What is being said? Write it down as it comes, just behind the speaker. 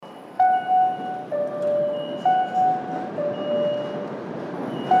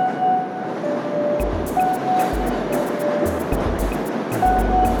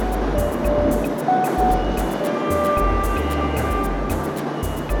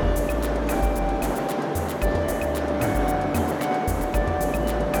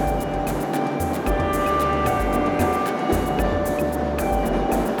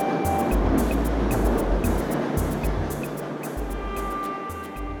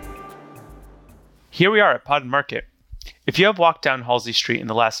Here we are at Pod and Market. If you have walked down Halsey Street in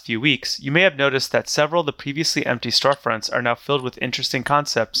the last few weeks, you may have noticed that several of the previously empty storefronts are now filled with interesting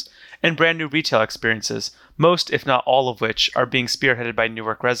concepts and brand new retail experiences, most, if not all of which, are being spearheaded by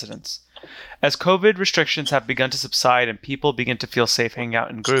Newark residents. As COVID restrictions have begun to subside and people begin to feel safe hanging out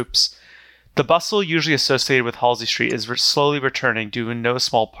in groups, the bustle usually associated with Halsey Street is slowly returning due in no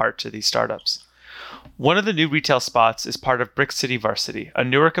small part to these startups. One of the new retail spots is part of Brick City Varsity, a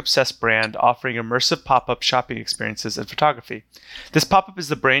Newark-obsessed brand offering immersive pop-up shopping experiences and photography. This pop-up is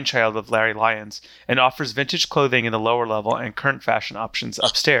the brainchild of Larry Lyons and offers vintage clothing in the lower level and current fashion options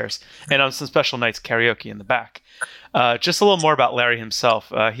upstairs, and on some special nights, karaoke in the back. Just a little more about Larry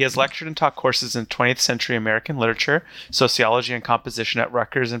himself. He has lectured and taught courses in 20th century American literature, sociology, and composition at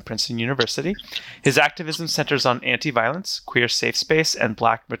Rutgers and Princeton University. His activism centers on anti-violence, queer safe space, and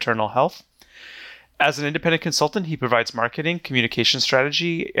Black maternal health. As an independent consultant, he provides marketing, communication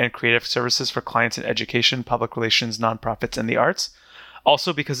strategy, and creative services for clients in education, public relations, nonprofits, and the arts.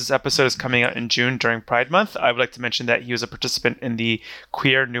 Also, because this episode is coming out in June during Pride Month, I would like to mention that he was a participant in the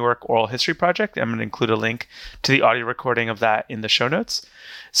Queer Newark Oral History Project. I'm going to include a link to the audio recording of that in the show notes.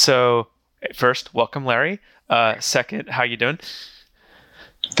 So, first, welcome, Larry. Second, how you doing?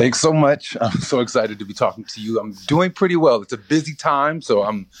 Thanks so much. I'm so excited to be talking to you. I'm doing pretty well. It's a busy time, so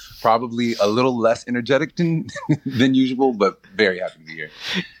I'm probably a little less energetic than usual, but very happy to be here.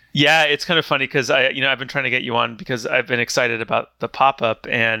 Yeah, it's kind of funny because I've been trying to get you on because I've been excited about the pop-up,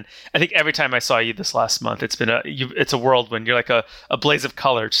 and I think every time I saw you this last month, it's a whirlwind. You're like a blaze of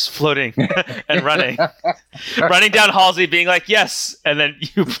color, just floating and running down Halsey, being like yes, and then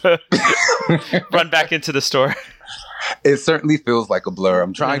you run back into the store. It certainly feels like a blur.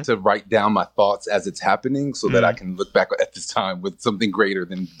 I'm trying to write down my thoughts as it's happening so that I can look back at this time with something greater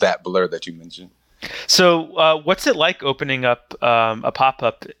than that blur that you mentioned. So what's it like opening up a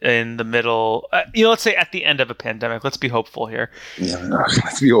pop-up in the middle, let's say at the end of a pandemic? Let's be hopeful here. Yeah,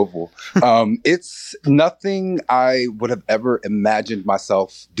 let's be hopeful. It's nothing I would have ever imagined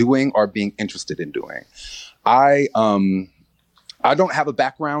myself doing or being interested in doing. I don't have a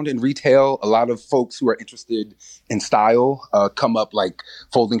background in retail. A lot of folks who are interested in style come up like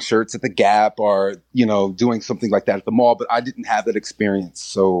folding shirts at the Gap or, doing something like that at the mall, but I didn't have that experience.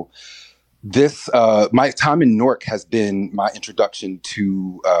 So my time in Newark has been my introduction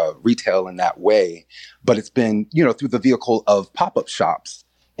to retail in that way, but it's been, through the vehicle of pop-up shops.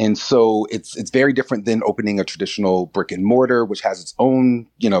 And so it's very different than opening a traditional brick and mortar, which has its own,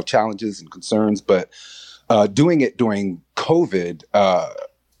 challenges and concerns, but doing it during COVID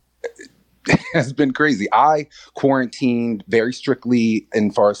has been crazy. I quarantined very strictly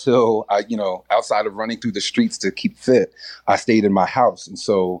in Forest Hill. Outside of running through the streets to keep fit, I stayed in my house. And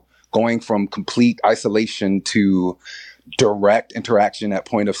so going from complete isolation to direct interaction at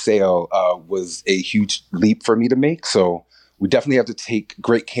point of sale was a huge leap for me to make. So we definitely have to take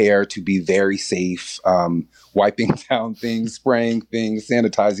great care to be very safe, wiping down things, spraying things,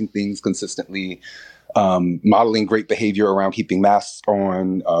 sanitizing things consistently. Modeling great behavior around keeping masks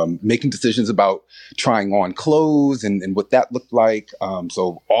on, making decisions about trying on clothes and what that looked like.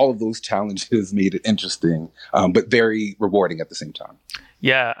 So all of those challenges made it interesting, but very rewarding at the same time.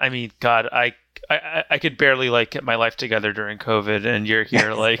 Yeah, I mean, God, I could barely get my life together during COVID, and you're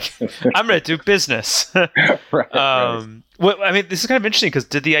here I'm going to do business. Right. Well, I mean, this is kind of interesting because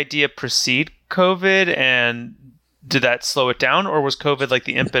did the idea precede COVID, and did that slow it down, or was COVID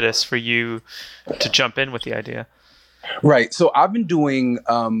the impetus for you to jump in with the idea? Right. So I've been doing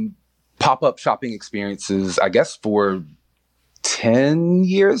pop-up shopping experiences, I guess, for 10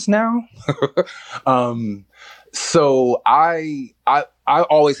 years now. So I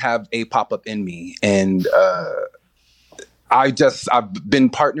always have a pop-up in me, and I've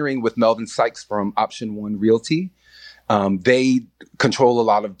been partnering with Melvin Sykes from Option One Realty. They control a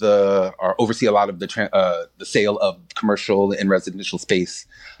lot of or oversee a lot of the sale of commercial and residential space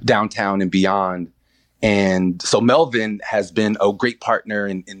downtown and beyond. And so Melvin has been a great partner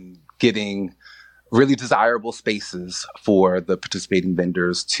in getting really desirable spaces for the participating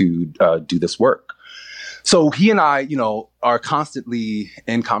vendors to do this work. So he and I, are constantly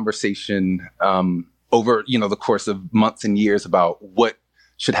in conversation over, the course of months and years about what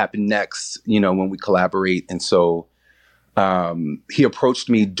should happen next, when we collaborate. And so he approached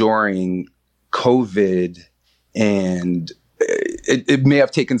me during COVID, and it may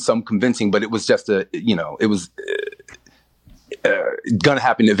have taken some convincing, but it was just it was going to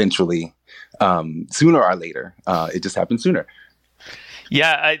happen eventually, sooner or later. It just happened sooner.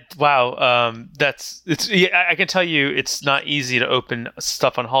 Yeah, I can tell you it's not easy to open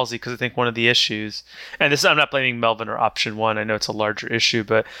stuff on Halsey because I think one of the issues, and I'm not blaming Melvin or Option One. I know it's a larger issue,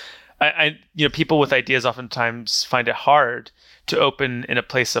 but people with ideas oftentimes find it hard to open in a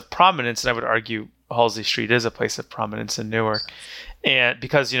place of prominence, and I would argue Halsey Street is a place of prominence in Newark, and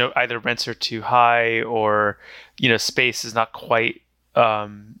because either rents are too high or space is not quite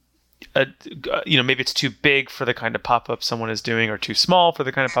maybe it's too big for the kind of pop-up someone is doing, or too small for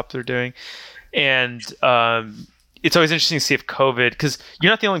the kind of pop they're doing, and it's always interesting to see if COVID, because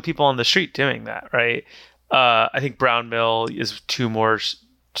you're not the only people on the street doing that, right? I think Brown Mill is 2 more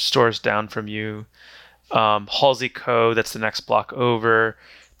stores down from you. Halsey Co., that's the next block over,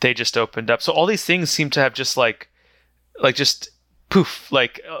 they just opened up. So all these things seem to have just just poof,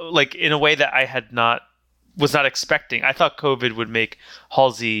 like in a way that I was not expecting. I thought COVID would make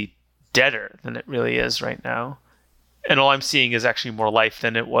Halsey deader than it really is right now. And all I'm seeing is actually more life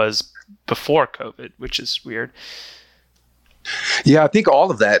than it was before COVID, which is weird. Yeah, I think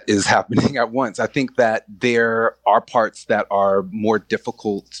all of that is happening at once. I think that there are parts that are more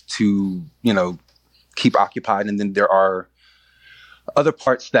difficult to, keep occupied. And then there are other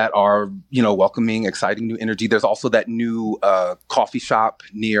parts that are, welcoming, exciting new energy. There's also that new coffee shop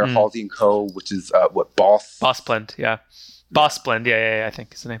near Halsey & Co., which is Boss Blend, yeah. Boss Blend, yeah, I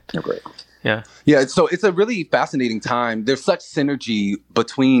think is the name. Yeah, great. Yeah. Yeah, so it's a really fascinating time. There's such synergy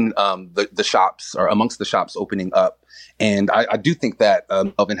between the shops, or amongst the shops opening up. And I do think that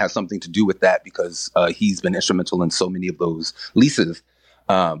Melvin has something to do with that, because he's been instrumental in so many of those leases.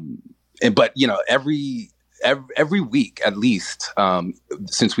 But every week, at least,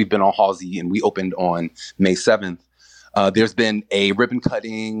 since we've been on Halsey and we opened on May 7th, there's been a ribbon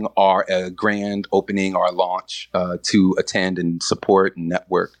cutting or a grand opening or a launch to attend and support and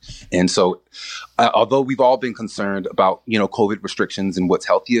network. And so although we've all been concerned about, COVID restrictions and what's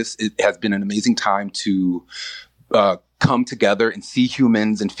healthiest, it has been an amazing time to come together and see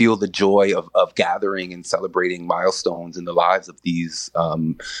humans and feel the joy of gathering and celebrating milestones in the lives of these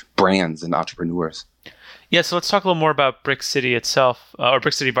brands and entrepreneurs. Yeah, so let's talk a little more about Brick City itself, or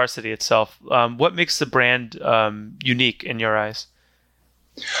Brick City Varsity itself. What makes the brand unique in your eyes?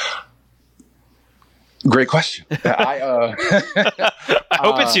 Great question. I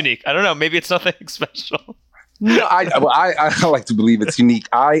hope it's unique. I don't know. Maybe it's nothing special. No, I like to believe it's unique.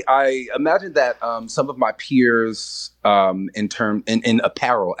 I imagine that some of my peers, in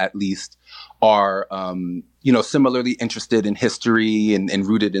apparel at least, are similarly interested in history and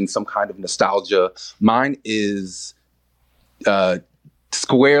rooted in some kind of nostalgia. Mine is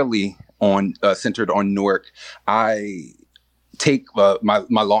squarely centered on Newark. I take my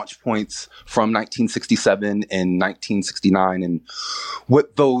launch points from 1967 and 1969 and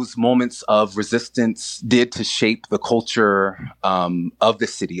what those moments of resistance did to shape the culture of the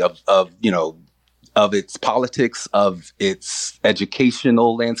city, of its politics, of its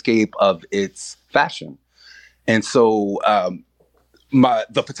educational landscape, of its fashion. And so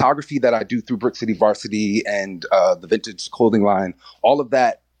the photography that I do through Brick City Varsity and the vintage clothing line, all of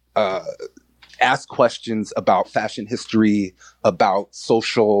that ask questions about fashion history, about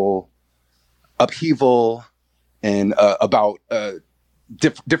social upheaval, and about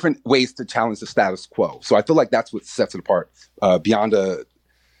different ways to challenge the status quo. So I feel like that's what sets it apart, beyond a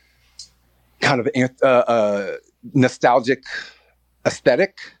kind of nostalgic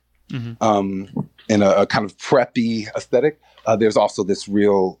aesthetic, and a kind of preppy aesthetic. There's also this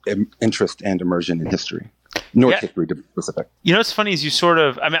real interest and immersion in history. North history, to be specific. It's funny is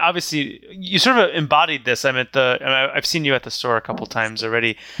obviously you sort of embodied this. I've seen you at the store a couple times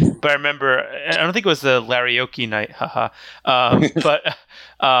already, but I remember, I don't think it was the Larioki night, but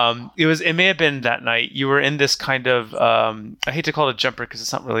it may have been that night. You were in this kind of, I hate to call it a jumper because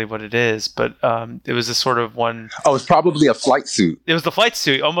it's not really what it is, but it was this sort of one. Oh, it's probably a flight suit. It was the flight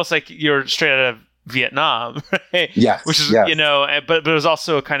suit, almost like you're straight out of Vietnam, right? Yes, which is but it was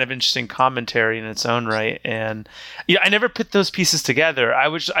also a kind of interesting commentary in its own right. And I never put those pieces together.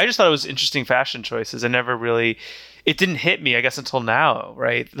 I just thought it was interesting fashion choices. It didn't hit me, I guess, until now,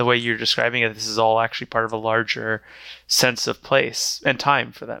 right? The way you're describing it, this is all actually part of a larger sense of place and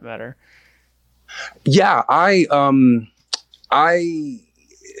time, for that matter. Yeah, I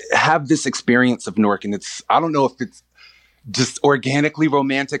have this experience of Newark, and I don't know if it's just organically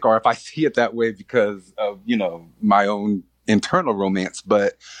romantic or if I see it that way because of, my own internal romance.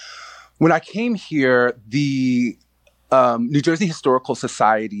 But when I came here, the New Jersey Historical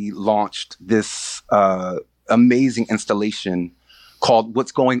Society launched this amazing installation called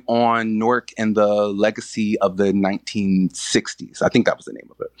What's Going On, Newark and the Legacy of the 1960s. I think that was the name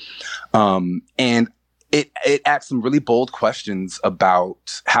of it. And it asked some really bold questions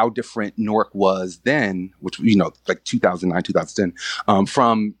about how different Newark was then, which, like 2009, 2010,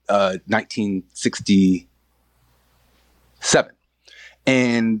 from 1967.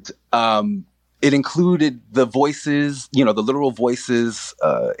 And it included the voices, the literal voices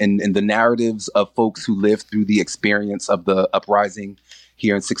and the narratives of folks who lived through the experience of the uprising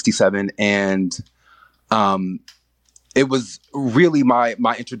here in 67. And it was really my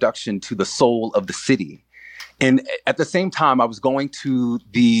introduction to the soul of the city. And at the same time, I was going to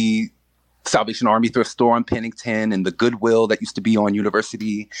the Salvation Army thrift store on Pennington and the Goodwill that used to be on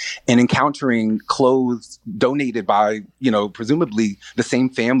University, and encountering clothes donated by, presumably the same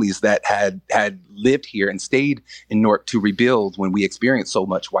families that had lived here and stayed in Newark to rebuild when we experienced so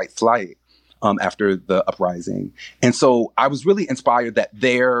much white flight after the uprising. And so I was really inspired that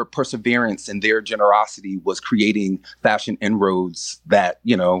their perseverance and their generosity was creating fashion inroads that,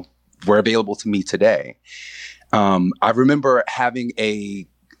 were available to me today. I remember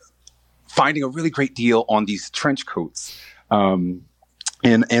finding a really great deal on these trench coats. And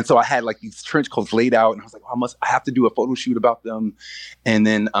so I had like these trench coats laid out, and I was like, I have to do a photo shoot about them. And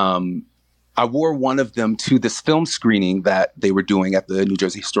then I wore one of them to this film screening that they were doing at the New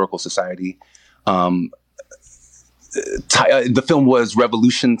Jersey Historical Society. The film was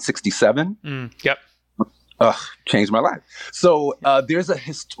Revolution 67. Yep. Changed my life. So there's a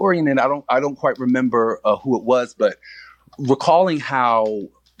historian, and I don't quite remember who it was, but recalling how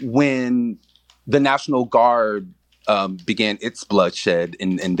when the National Guard began its bloodshed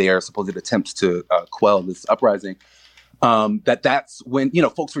in their supposed attempts to quell this uprising, that's when,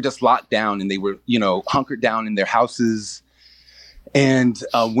 folks were just locked down and they were, hunkered down in their houses. And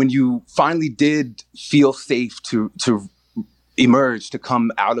when you finally did feel safe to emerge, to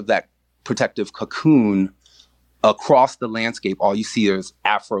come out of that protective cocoon, across the landscape, all you see is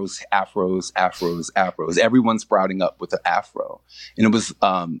afros, afros, afros, afros. Everyone's sprouting up with an afro. And it was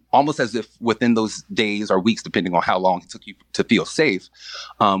almost as if within those days or weeks, depending on how long it took you to feel safe,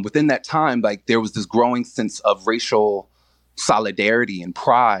 within that time, like there was this growing sense of racial solidarity and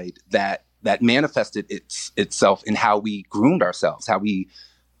pride that manifested itself in how we groomed ourselves, how we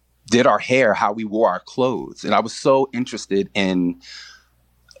did our hair, how we wore our clothes. And I was so interested in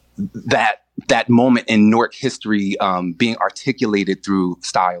that moment in Newark history being articulated through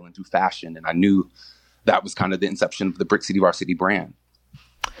style and through fashion. And I knew that was kind of the inception of the Brick City Varsity brand.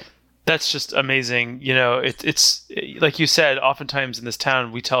 That's just amazing. It's like you said, oftentimes in this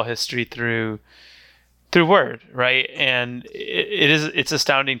town, we tell history through word, right? And it's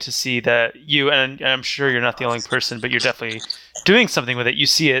astounding to see that you, and I'm sure you're not the only person, but you're definitely doing something with it. You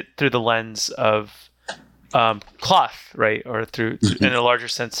see it through the lens of cloth, right? Or through, in a larger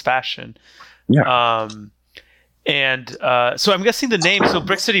sense, fashion. Yeah. So I'm guessing the name, so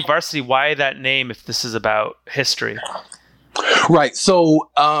Brick City Varsity, why that name if this is about history? Right. So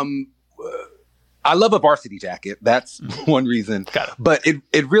I love a varsity jacket. That's one reason. Got it. But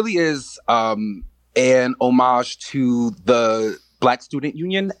it really is an homage to the Black Student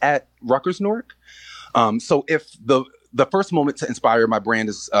Union at Rutgers Newark. So if the first moment to inspire my brand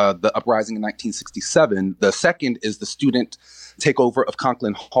is the uprising in 1967, the second is the student takeover of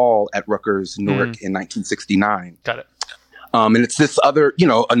Conklin Hall at Rutgers Newark in 1969. Got it. And it's this other,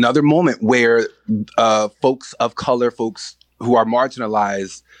 another moment where folks of color, folks who are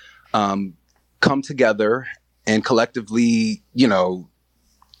marginalized, come together and collectively,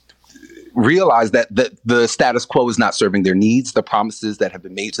 realize that the status quo is not serving their needs. The promises that have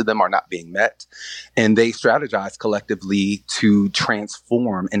been made to them are not being met. And they strategize collectively to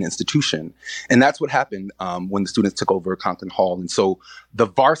transform an institution. And that's what happened when the students took over Conklin Hall. And so the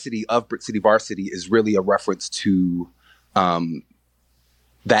varsity of Brick City Varsity is really a reference to that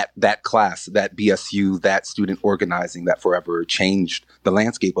class, that BSU, that student organizing that forever changed the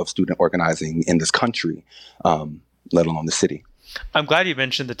landscape of student organizing in this country, let alone the city. I'm glad you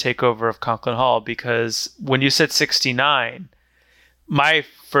mentioned the takeover of Conklin Hall, because when you said 69, my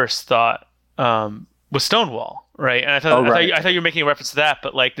first thought was Stonewall, right? And I thought I thought you were making a reference to that,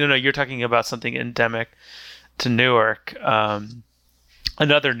 but no, you're talking about something endemic to Newark,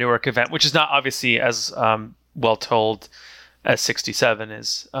 another Newark event, which is not obviously as well told as 67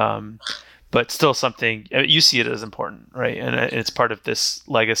 is, but still something you see it as important, right? And it's part of this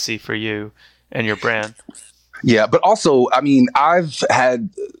legacy for you and your brand. Yeah, but also, I mean, I've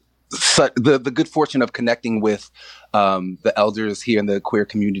had the good fortune of connecting with the elders here in the queer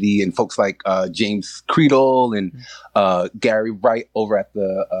community and folks like James Creedle and Gary Wright over at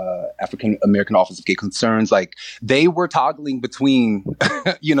the African American Office of Gay Concerns. Like, they were toggling between,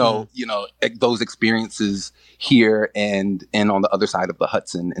 those experiences here and on the other side of the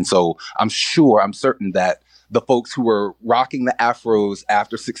Hudson. And so I'm certain that the folks who were rocking the afros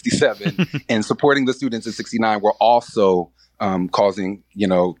after 67 and supporting the students in 69 were also causing,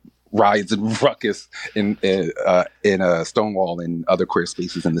 riots and ruckus in Stonewall and other queer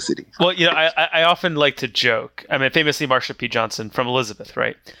spaces in the city. Well, I often like to joke. I mean, famously Marsha P. Johnson from Elizabeth,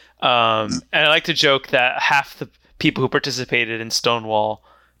 right? And I like to joke that half the people who participated in Stonewall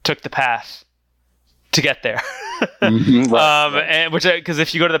took the path to get there. Right. And because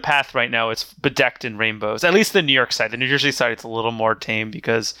if you go to the path right now, it's bedecked in rainbows. At least the New York side. The New Jersey side, it's a little more tame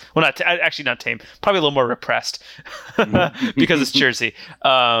because, well, actually not tame, probably a little more repressed because it's Jersey.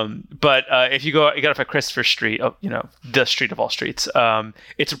 But if you get off at Christopher Street, the street of all streets,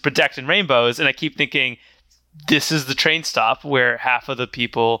 it's bedecked in rainbows. And I keep thinking, this is the train stop where half of the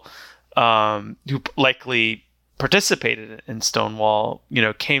people who likely participated in Stonewall,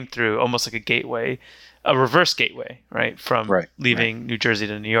 came through almost like a gateway, a reverse gateway, right? From leaving New Jersey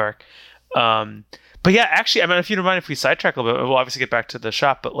to New York. But yeah, actually, I mean, if you don't mind if we sidetrack a little bit, we'll obviously get back to the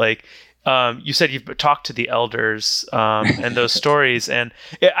shop, but like, you said you've talked to the elders and those stories, and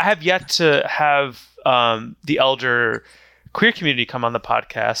I have yet to have the elder queer community come on the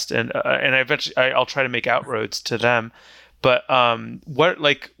podcast, and eventually I'll try to make outroads to them. But what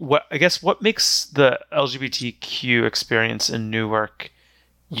makes the LGBTQ experience in Newark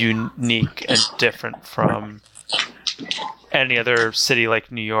unique and different from any other city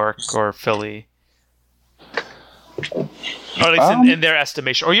like New York or Philly, or at least in their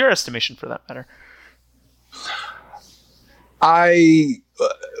estimation, or your estimation for that matter? I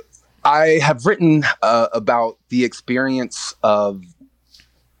have written about the experience of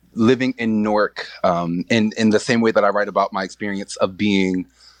living in Newark in the same way that I write about my experience of being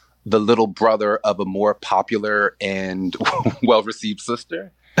the little brother of a more popular and well-received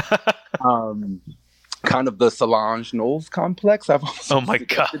sister. Kind of the Solange Knowles complex. Oh my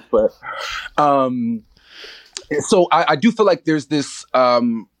God. But so I do feel like there's this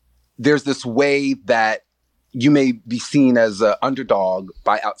way that you may be seen as an underdog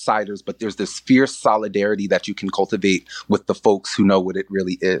by outsiders, but there's this fierce solidarity that you can cultivate with the folks who know what it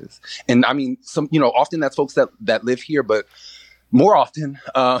really is. And I mean, often that's folks that live here, but more often,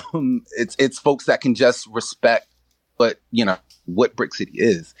 it's folks that can just respect what Brick City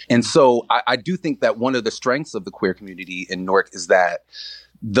is. And so I do think that one of the strengths of the queer community in Newark is that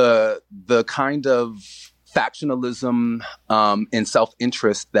the kind of factionalism and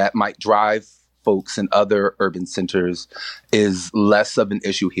self-interest that might drive folks in other urban centers is less of an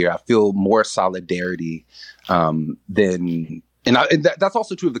issue here. I feel more solidarity than, and that's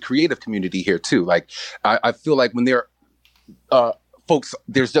also true of the creative community here too. Like I feel like when there are folks,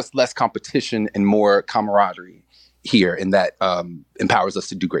 there's just less competition and more camaraderie here, and that empowers us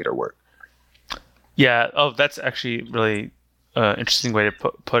to do greater work. Yeah. Oh, that's actually really interesting way to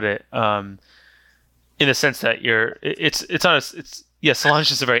put it. In the sense that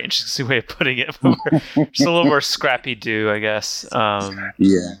Solange is a very interesting way of putting it. Just a little more scrappy do, I guess. But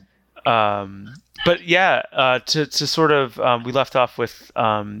yeah, to sort of, we left off with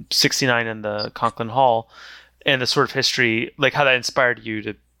 69 in the Conklin Hall and the sort of history, like how that inspired you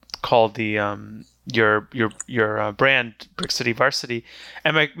to call the your brand Brick City Varsity.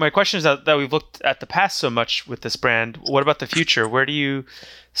 And my question is that we've looked at the past so much with this brand. What about the future? Where do you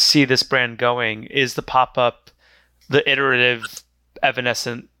see this brand going? Is the pop-up, the iterative,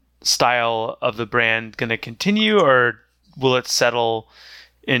 evanescent style of the brand going to continue, or will it settle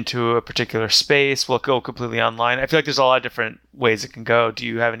into a particular space? Will it go completely online? I feel like there's a lot of different ways it can go. Do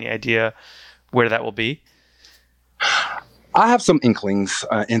you have any idea where that will be? I have some inklings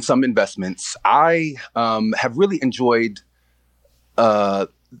and some investments. I have really enjoyed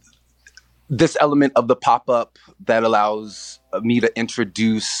this element of the pop-up that allows me to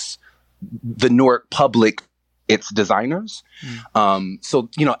introduce the Newark public, its designers. So,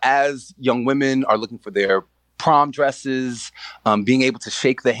 as young women are looking for their prom dresses, being able to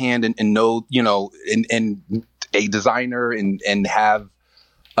shake the hand and know, and a designer and have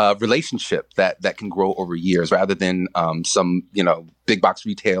a relationship that can grow over years rather than some, big box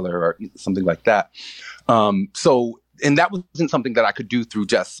retailer or something like that. And that wasn't something that I could do through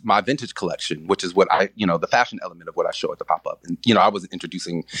just my vintage collection, which is what the fashion element of what I show at the pop-up. And, I wasn't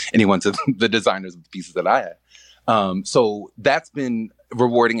introducing anyone to the designers of the pieces that I had. So that's been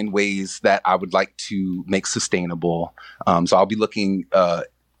rewarding in ways that I would like to make sustainable. So I'll be looking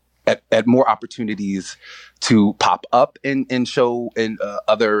at more opportunities to pop up and show in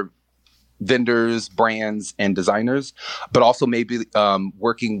other vendors, brands, and designers, but also maybe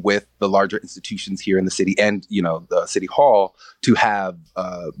working with the larger institutions here in the city and, the City Hall to have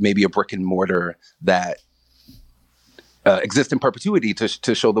maybe a brick and mortar that exists in perpetuity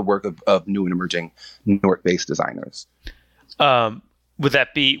to show the work of new and emerging Newark-based designers.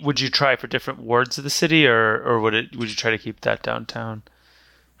 Would you try for different wards of the city, or would you try to keep that downtown?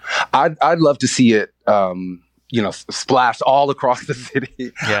 I'd love to see it, splash all across the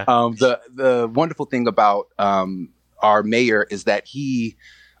city. Yeah. The wonderful thing about our mayor is that he,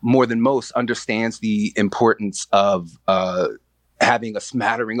 more than most, understands the importance of having a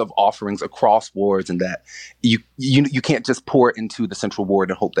smattering of offerings across wards, and that you can't just pour into the central ward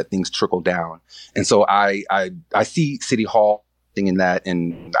and hope that things trickle down. And so I see City Hall in that,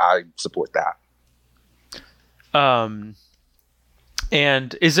 and I support that.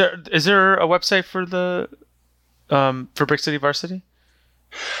 And is there a website for the for Brick City Varsity?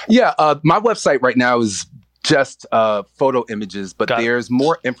 Yeah, my website right now is just photo images, but there's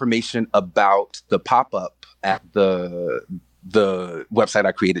more information about the pop-up at the website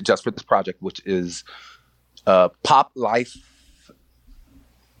I created just for this project, which is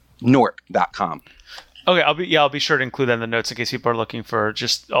poplifenewark.com. Okay, I'll be sure to include that in the notes in case people are looking for,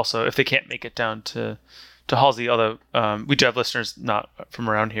 just also if they can't make it down to Halsey, although we do have listeners not from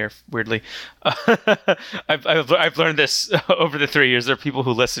around here, weirdly. I've learned this over the 3 years. There are people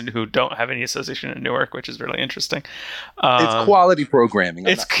who listen who don't have any association in Newark, which is really interesting. It's quality programming.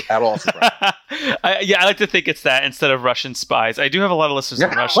 I'm not at all surprised. I like to think it's that instead of Russian spies. I do have a lot of listeners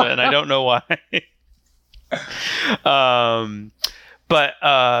from Russia, and I don't know why.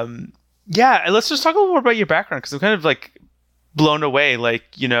 Yeah, let's just talk a little more about your background, because I'm kind of like blown away. Like,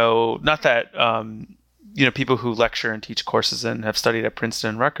 not that people who lecture and teach courses and have studied at Princeton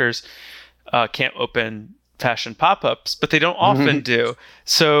and Rutgers can't open fashion pop-ups, but they don't often do.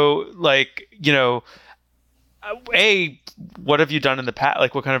 So, like, what have you done in the past?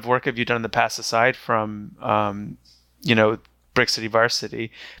 Like, what kind of work have you done in the past aside from, Brick City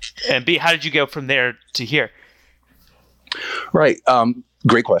Varsity? And B, how did you go from there to here? Right.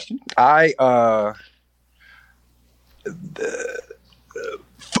 Great question.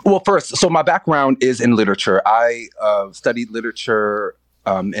 Well, first, so my background is in literature. I studied literature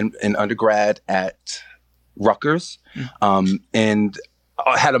in undergrad at Rutgers, and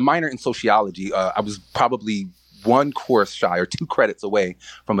I had a minor in sociology. I was probably one course shy or 2 credits away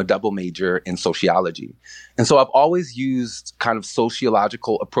from a double major in sociology. And so I've always used kind of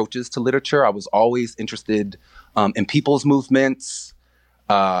sociological approaches to literature. I was always interested in people's movements.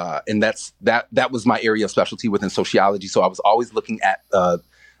 And that was my area of specialty within sociology. So I was always looking at the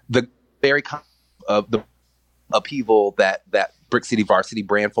very kind of the upheaval that Brick City Varsity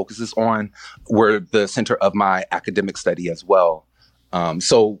brand focuses on were the center of my academic study as well.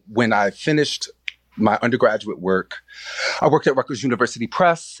 So when I finished my undergraduate work, I worked at Rutgers University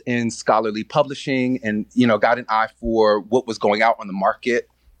Press in scholarly publishing, and got an eye for what was going out on the market,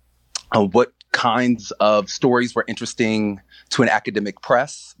 what kinds of stories were interesting to an academic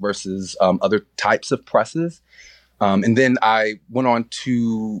press versus other types of presses. And then I went on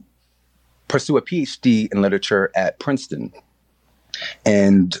to pursue a PhD in literature at Princeton.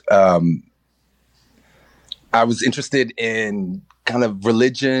 And I was interested in kind of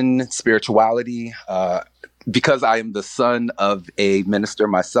religion, spirituality, because I am the son of a minister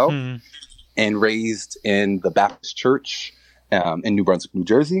myself and raised in the Baptist Church in New Brunswick, New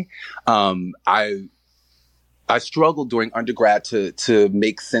Jersey. I struggled during undergrad to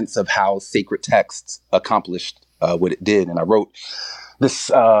make sense of how sacred texts accomplished what it did. And I wrote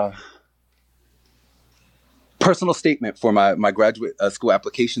this personal statement for my graduate school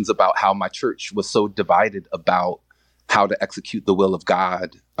applications about how my church was so divided about how to execute the will of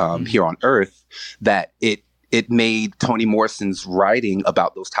God here on earth, that it made Toni Morrison's writing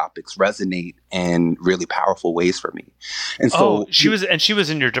about those topics resonate in really powerful ways for me. And so she was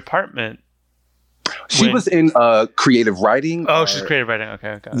in your department. She was in creative writing. Oh, she's creative writing.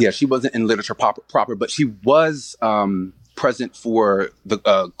 Okay. Yeah, she wasn't in literature proper, but she was present for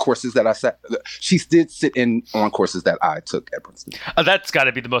the courses that I sat. She did sit in on courses that I took at Princeton. That's got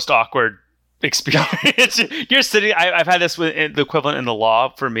to be the most awkward experience. You're sitting. I've had this with the equivalent in the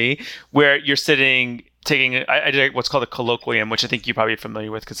law for me, where you're sitting taking. I did what's called a colloquium, which I think you're probably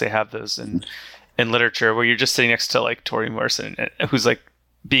familiar with because they have those in literature, where you're just sitting next to like Toni Morrison, who's like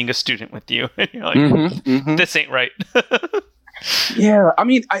being a student with you, and you're like, this ain't right. Yeah, I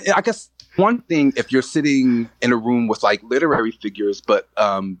mean, I guess one thing if you're sitting in a room with like literary figures, but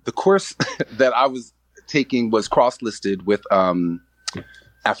the course that I was taking was cross-listed with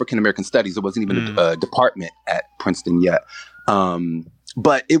African American Studies. It wasn't even a department at Princeton yet,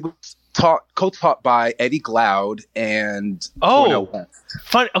 but it was co-taught by Eddie Glaude and Cornel West.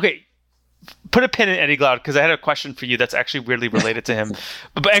 Fun. Okay. Put a pin in Eddie Glaude, because I had a question for you that's actually weirdly related to him.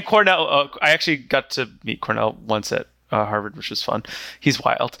 And Cornel, I actually got to meet Cornel once at Harvard, which was fun. He's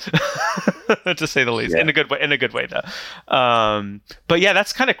wild, to say the least, in a good way. Though. But yeah,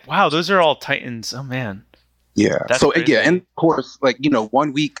 that's kind of wow. Those are all titans. Oh man. Yeah. That's So crazy. again, and of course, like, you know,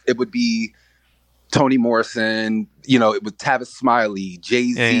 one week it would be Toni Morrison, you know, it was Tavis Smiley,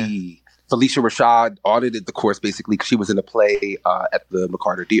 Jay-Z, Felicia Rashad audited the course basically because she was in a play at the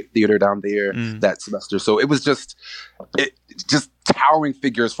McCarter Theater down there that semester. So it was just towering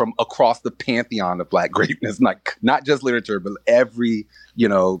figures from across the pantheon of Black greatness, like not just literature, but every, you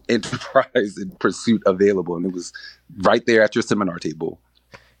know, enterprise and pursuit available. And it was right there at your seminar table.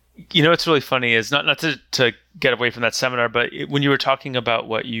 You know what's really funny is not to get away from that seminar, but when you were talking about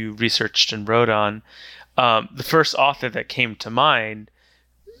what you researched and wrote on, the first author that came to mind,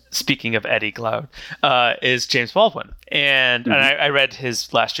 speaking of Eddie Glaude, is James Baldwin. And, and I read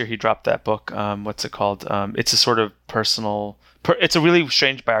his last year. He dropped that book. What's it called? It's a sort of personal. It's a really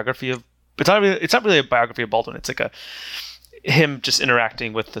strange biography of. It's not really a biography of Baldwin. It's like him just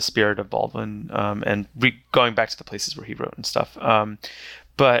interacting with the spirit of Baldwin and going back to the places where he wrote and stuff.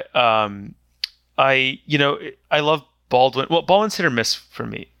 But I love Baldwin. Well, Baldwin's hit or miss for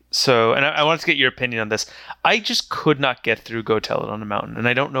me. So, and I wanted to get your opinion on this. I just could not get through Go Tell It on a Mountain, and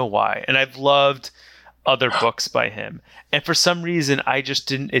I don't know why. And I've loved other books by him, and for some reason,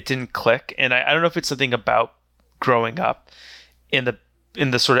 it didn't click. And I don't know if it's something about growing up in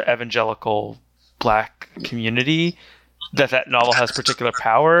the sort of evangelical Black community that novel has particular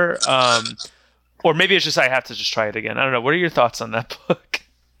power, or maybe it's just I have to just try it again. I don't know. What are your thoughts on that book?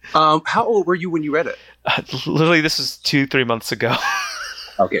 How old were you when you read it? Literally, this was 2-3 months ago.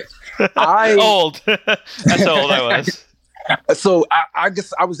 Okay. Old. That's how old I was. So I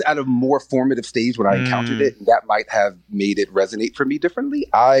guess I was at a more formative stage when I encountered it. And that might have made it resonate for me differently.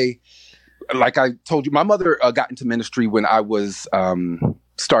 Like I told you, my mother got into ministry when I was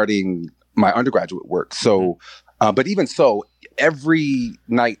starting my undergraduate work. So, but even so, every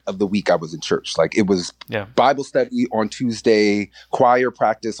night of the week I was in church. Like it was Bible study on Tuesday, choir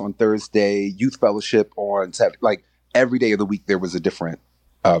practice on Thursday, youth fellowship on Saturday. Like every day of the week there was a different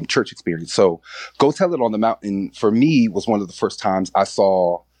church experience. So Go Tell It on the Mountain for me was one of the first times I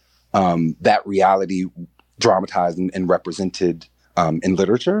saw that reality dramatized and represented in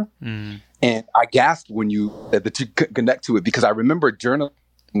literature. And I gasped when you said that you could connect to it, because I remember journaling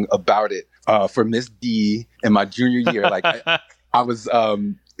about it for Miss D in my junior year. Like I was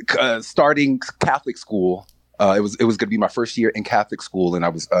starting Catholic school. It was going to be my first year in Catholic school, and I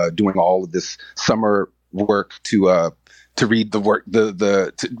was doing all of this summer work to read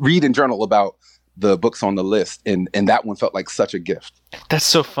to read and journal about the books on the list, and that one felt like such a gift. That's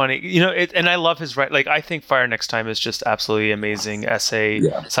so funny, and I love his Like I think Fire Next Time is just absolutely amazing essay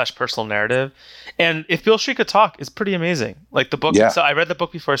 / personal narrative, and If Beale Street Could Talk is pretty amazing. Like the book, so I read the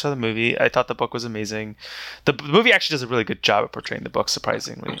book before I saw the movie. I thought the book was amazing. The movie actually does a really good job of portraying the book,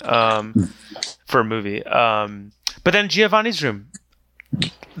 surprisingly, for a movie. But then Giovanni's Room,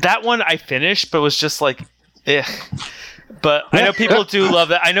 that one I finished, but was just like, eh. But I know people do love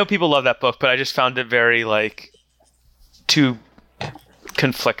that. I know people love that book, but I just found it very too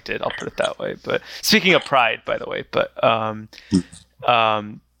conflicted. I'll put it that way. But speaking of pride, by the way, but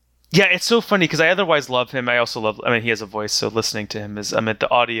it's so funny because I otherwise love him. I also love. I mean, he has a voice, so listening to him is. I meant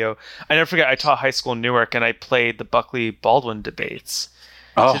the audio. I never forget. I taught high school in Newark, and I played the Buckley Baldwin debates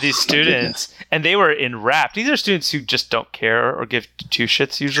to these students, and they were enwrapped. These are students who just don't care or give two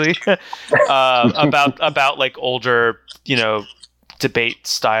shits usually about like older, debate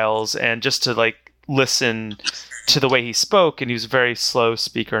styles, and just to listen to the way he spoke. And he was a very slow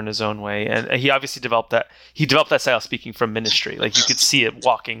speaker in his own way, and he obviously developed that style of speaking from ministry. Like you could see it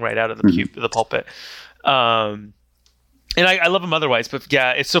walking right out of the pulpit. And I love him otherwise, but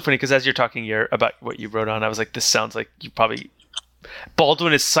yeah, it's so funny because as you're talking about what you wrote on, I was like, this sounds like you probably.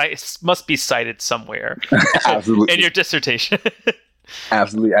 Baldwin must be cited somewhere in your dissertation.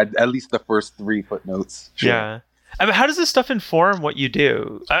 Absolutely, at least the first 3 footnotes. Sure. Yeah, I mean, how does this stuff inform what you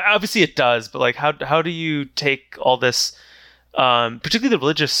do? Obviously, it does, but how do you take all this, particularly the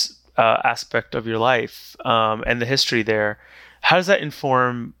religious aspect of your life and the history there? How does that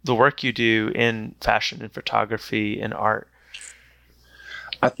inform the work you do in fashion and photography and art?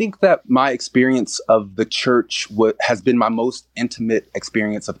 I think that my experience of the church has been my most intimate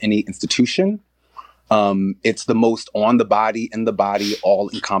experience of any institution. It's the most on the body, in the body,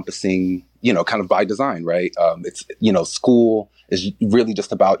 all encompassing, kind of by design, right? It's, school is really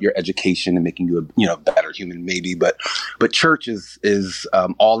just about your education and making you a, better human maybe, but church is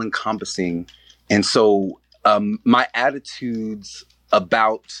all encompassing. And so, my attitudes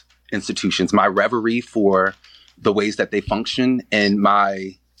about institutions, my reverie for the ways that they function, and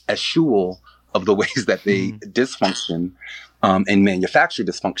my eschewal of the ways that they dysfunction and manufacture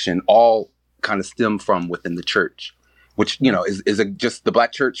dysfunction, all kind of stem from within the church, which, just the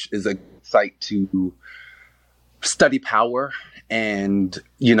Black church is a site to study power and,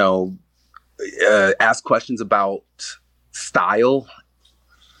 ask questions about style.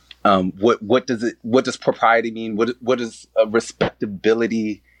 What does propriety mean? What does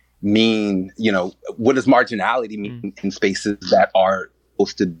respectability mean? What does marginality mean in spaces that are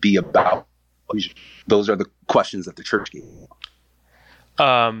supposed to be about? Those are the questions that the church gave.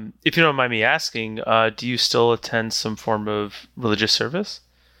 If you don't mind me asking, do you still attend some form of religious service?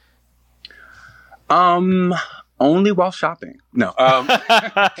 Only while shopping. No.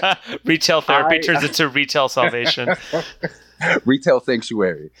 Retail therapy turns into retail salvation. Retail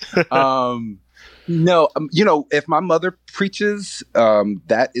sanctuary. No, if my mother preaches,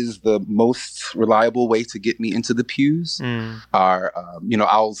 that is the most reliable way to get me into the pews.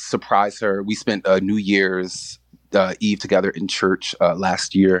 I'll surprise her. We spent New Year's Eve together in church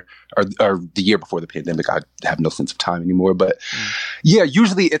last year, or the year before the pandemic. I have no sense of time anymore. But yeah,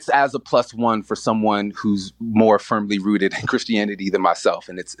 usually it's as a +1 for someone who's more firmly rooted in Christianity than myself.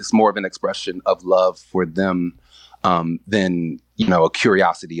 And it's more of an expression of love for them than, a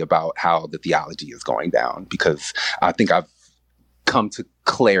curiosity about how the theology is going down. Because I think I've come to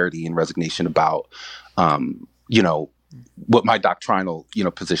clarity and resignation about, what my doctrinal,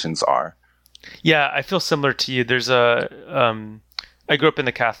 positions are. Yeah, I feel similar to you. There's I grew up in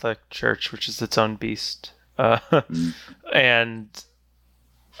the Catholic Church, which is its own beast. And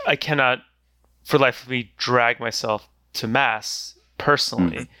I cannot, for life of me, drag myself to Mass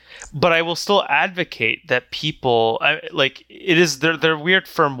personally. But I will still advocate that people, they're weird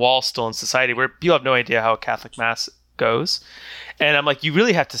firm walls still in society where people have no idea how a Catholic Mass goes. And I'm like, you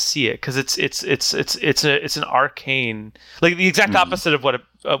really have to see it because it's an arcane, like the exact opposite of what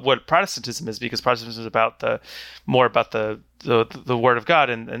Protestantism is, because Protestantism is more about the Word of God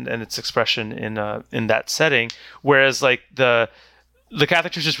and its expression in that setting, whereas like the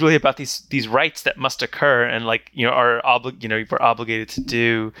Catholic Church is really about these rites that must occur and we're obligated to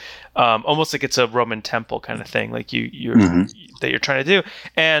do, almost like it's a Roman temple kind of thing, like that you're trying to do.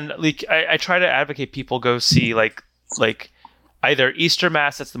 And like I try to advocate people go see like either Easter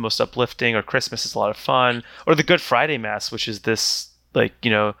Mass, that's the most uplifting, or Christmas is a lot of fun, or the Good Friday Mass, which is this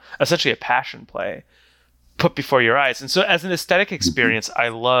essentially a passion play put before your eyes. And so as an aesthetic experience, I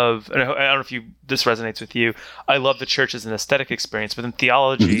love, and I don't know if this resonates with you, I love the church as an aesthetic experience, but in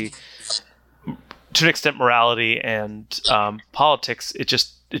theology, to an extent, morality and politics, it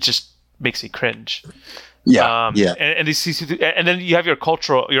just makes me cringe. Yeah. And then you have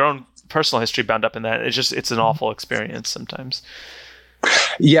your own personal history bound up in that. It's an awful experience sometimes.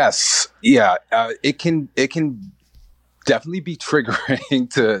 Yes. Yeah. It can definitely be triggering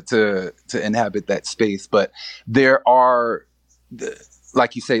to inhabit that space, but there are,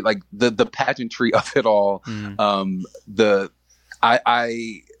 like you say, like the pageantry of it all.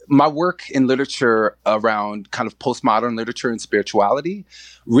 My work in literature around kind of postmodern literature and spirituality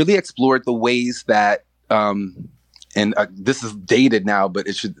really explored the ways that, and this is dated now, but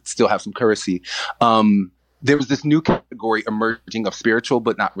it should still have some currency. There was this new category emerging of spiritual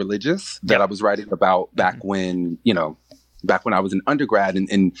but not religious that I was writing about back when I was an undergrad.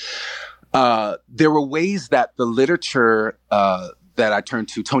 And there were ways that the literature that I turned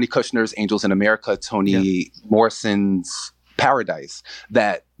to, Tony Kushner's Angels in America, Toni Morrison's Paradise,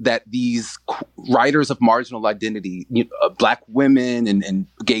 that these writers of marginal identity, Black women and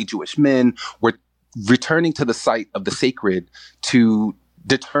gay Jewish men, were returning to the site of the sacred to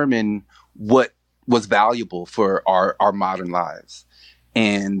determine what was valuable for our modern lives.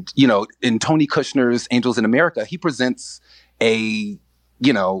 And, in Tony Kushner's Angels in America, he presents a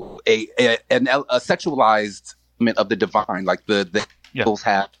sexualized element of the divine, like the angels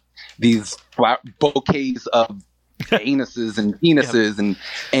have these bouquets of anuses and penises,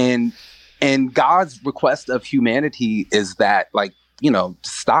 and God's request of humanity is that,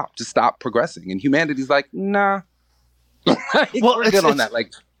 just stop progressing. And humanity's like, nah. We're good on that.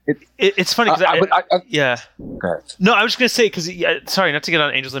 Like, it's funny because No, I was just gonna say because sorry, not to get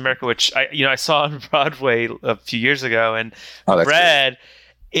on Angels in America, which I saw on Broadway a few years ago and read,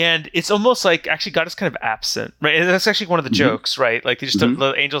 and it's almost like actually God is kind of absent, right? And that's actually one of the jokes, right? Like they just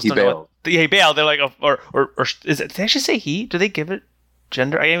the angels don't know. He bailed. They're like, or is it? Did they actually say he? Do they give it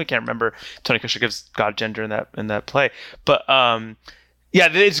gender? I even can't remember. Tony Kushner gives God gender in that play, but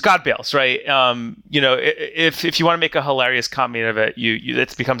it's God bails, right? If you want to make a hilarious comedy of it,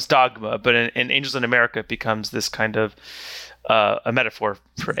 it becomes dogma. But in Angels in America, it becomes this kind of a metaphor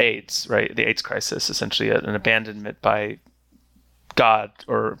for AIDS, right? The AIDS crisis, essentially an abandonment by God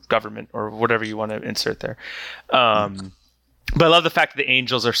or government or whatever you want to insert there. But I love the fact that the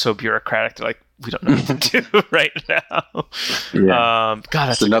angels are so bureaucratic. They're like, we don't know what to do right now. Yeah. God,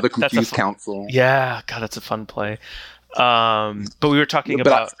 that's another confused council. Yeah, God, that's a fun play. But we were talking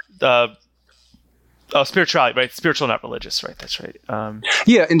about spirituality, right? Spiritual, not religious, right? That's right.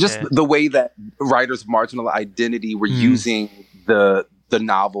 And just the way that writers of marginal identity were using the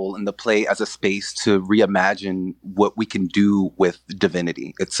novel and the play as a space to reimagine what we can do with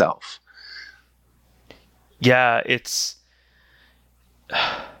divinity itself. Yeah, it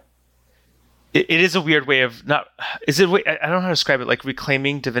is a weird way of not. Is it? I don't know how to describe it. Like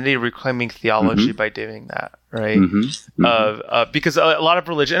reclaiming divinity, reclaiming theology by doing that, right? Because a lot of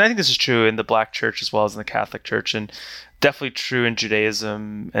religion, and I think this is true in the Black Church as well as in the Catholic Church, and definitely true in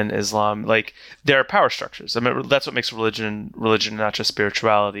Judaism and Islam. Like there are power structures. I mean, that's what makes religion, not just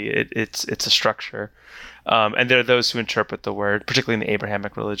spirituality. It's a structure. And there are those who interpret the word, particularly in the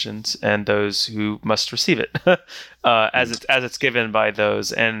Abrahamic religions, and those who must receive it as it's given by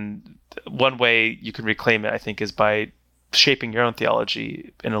those. And one way you can reclaim it, I think, is by shaping your own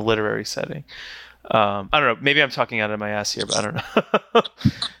theology in a literary setting. I don't know. Maybe I'm talking out of my ass here, but I don't know.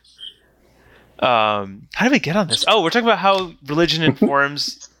 How did we get on this? Oh, we're talking about how religion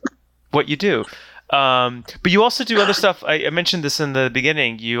informs what you do. But you also do other stuff. I mentioned this in the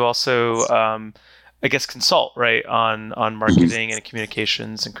beginning. You also, I guess, consult, right, on marketing and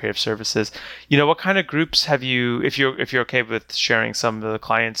communications and creative services. What kind of groups have you, if you're okay with sharing some of the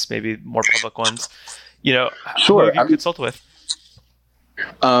clients, maybe more public ones, Sure. Who have you consult with?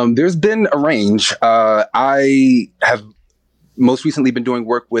 There's been a range. I have most recently been doing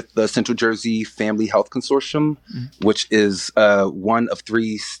work with the Central Jersey Family Health Consortium, which is one of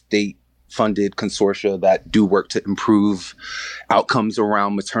 3 state-funded consortia that do work to improve outcomes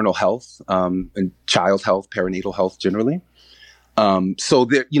around maternal health and child health, perinatal health generally. So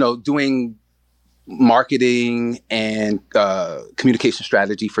they're, doing marketing and communication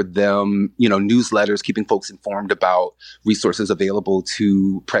strategy for them, newsletters, keeping folks informed about resources available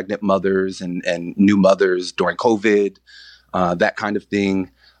to pregnant mothers and new mothers during COVID, that kind of thing.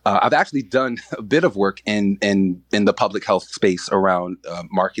 I've actually done a bit of work in the public health space around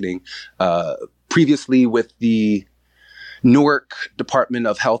marketing, previously with the Newark Department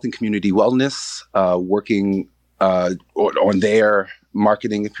of Health and Community Wellness, working on their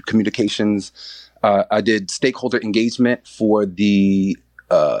marketing and communications. I did stakeholder engagement for the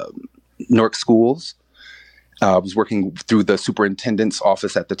Newark schools. I was working through the superintendent's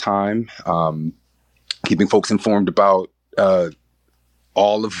office at the time, keeping folks informed about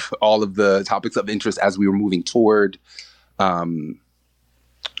all of the topics of interest as we were moving toward are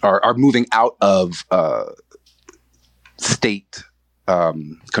moving out of state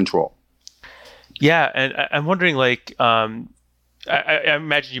control. Yeah, and I'm wondering, like, I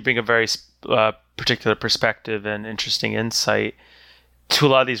imagine you bring a very particular perspective and interesting insight to a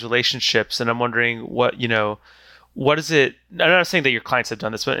lot of these relationships, and I'm wondering what is it? I'm not saying that your clients have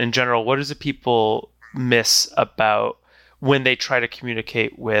done this, but in general, what is it people miss about when they try to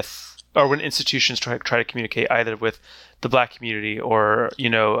communicate with, or when institutions try to communicate either with the Black community or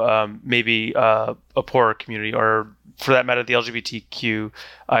maybe a poorer community, or for that matter the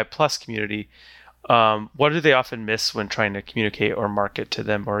LGBTQI plus community? What do they often miss when trying to communicate or market to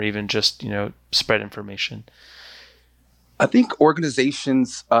them, or even just spread information? I think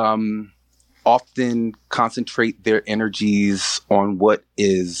organizations often concentrate their energies on what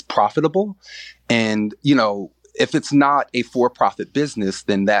is profitable, and if it's not a for-profit business,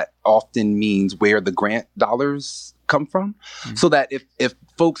 then that often means where the grant dollars come from. Mm-hmm. So that if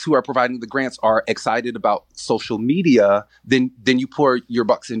folks who are providing the grants are excited about social media, then you pour your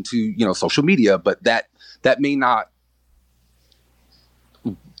bucks into social media, but that may not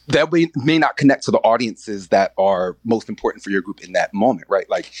connect to the audiences that are most important for your group in that moment, right?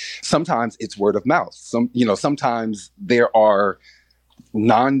 Like sometimes it's word of mouth. Sometimes there are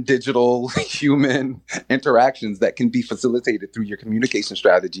non-digital human interactions that can be facilitated through your communication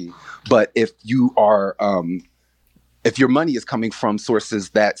strategy. But if you are, if your money is coming from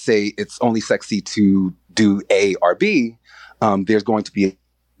sources that say it's only sexy to do A or B, there's going to be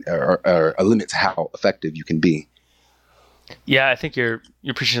a limit to how effective you can be. Yeah, I think you're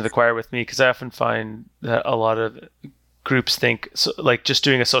preaching to the choir with me, because I often find that a lot of groups think like just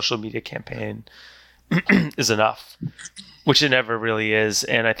doing a social media campaign is enough, which it never really is.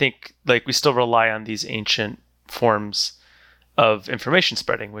 And I think like we still rely on these ancient forms of information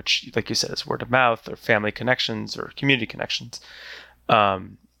spreading, which, like you said, is word of mouth or family connections or community connections.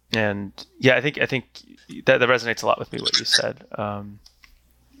 And yeah, I think that resonates a lot with me, what you said.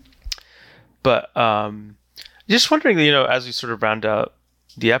 But just wondering, as we sort of round out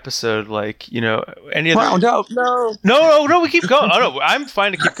the episode, like, any other... Round up, no. No, we keep going. Oh, no, I'm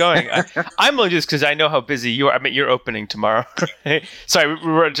fine to keep going. I'm only just because I know how busy you are. I mean, you're opening tomorrow. Right? Sorry,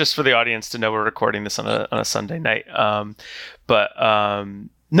 we're just for the audience to know we're recording this on a Sunday night.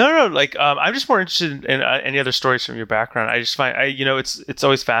 No, like, I'm just more interested in any other stories from your background. I just find, it's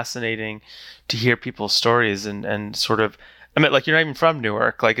always fascinating to hear people's stories and sort of, I mean, like, you're not even from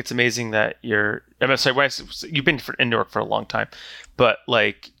Newark. Like, it's amazing that you've been in Newark for a long time, but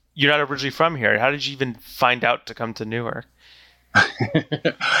like, you're not originally from here. How did you even find out to come to Newark?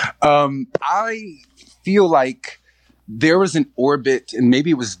 I feel like there was an orbit, and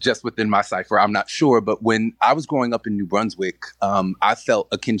maybe it was just within my cipher, I'm not sure, but when I was growing up in New Brunswick, I felt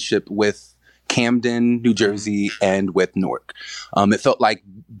a kinship with Camden, New Jersey, and with Newark. It felt like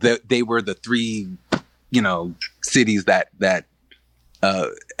they were the three, cities that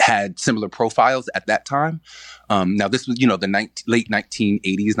had similar profiles at that time. Now, this was, the late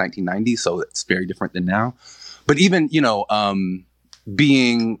 1980s, 1990s, so it's very different than now. But even,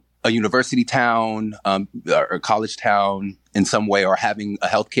 being a university town or a college town in some way, or having a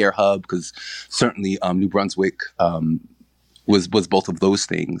healthcare hub, because certainly New Brunswick was both of those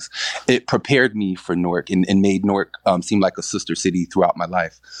things. It prepared me for Newark and made Newark seem like a sister city throughout my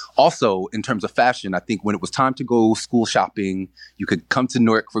life. Also, in terms of fashion, I think when it was time to go school shopping, you could come to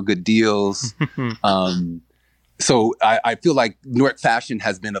Newark for good deals. So I feel like Newark fashion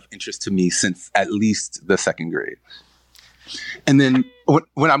has been of interest to me since at least the second grade. And then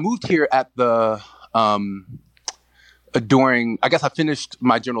when I moved here at I guess I finished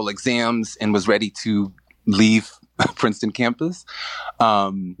my general exams and was ready to leave Princeton campus,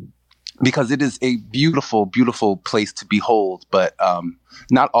 because it is a beautiful, beautiful place to behold, but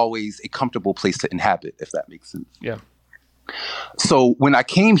not always a comfortable place to inhabit, if that makes sense. Yeah. So when I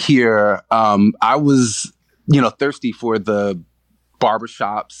came here, I was, thirsty for the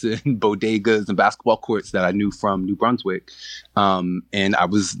barbershops and bodegas and basketball courts that I knew from New Brunswick. And I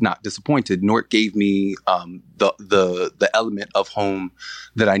was not disappointed. Newark gave me the element of home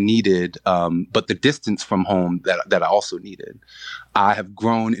that I needed, but the distance from home that I also needed. I have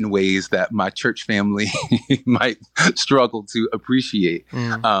grown in ways that my church family might struggle to appreciate.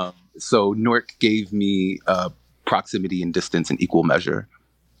 So Newark gave me proximity and distance in equal measure.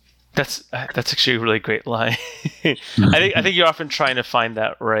 That's actually a really great line. I think you're often trying to find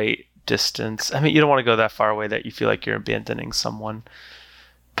that right distance. I mean, you don't want to go that far away that you feel like you're abandoning someone,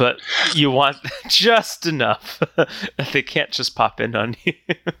 but you want just enough that they can't just pop in on you.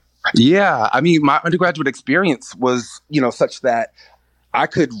 Yeah, I mean, my undergraduate experience was, such that I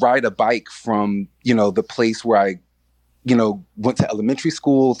could ride a bike from, the place where I, went to elementary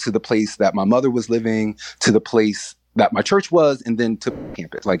school, to the place that my mother was living, to the place that my church was, and then to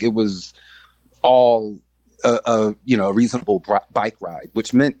campus. Like, it was all a reasonable bike ride,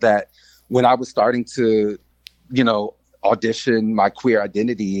 which meant that when I was starting to, audition my queer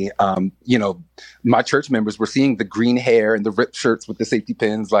identity, my church members were seeing the green hair and the ripped shirts with the safety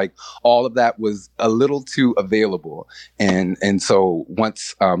pins. Like, all of that was a little too available. And so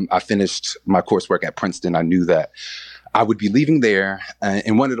once I finished my coursework at Princeton, I knew that I would be leaving there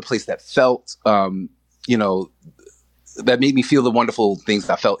and wanted a place that felt, that made me feel the wonderful things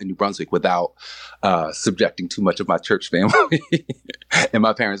I felt in New Brunswick without subjecting too much of my church family and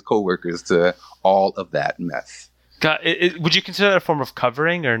my parents' coworkers to all of that mess. God, would you consider that a form of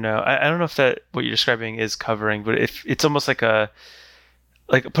covering or no? I don't know if that what you're describing is covering, but if it's almost like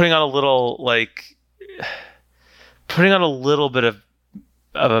putting on a little bit of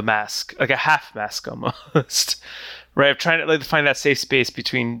a mask, like a half mask almost. Right, I'm trying to find that safe space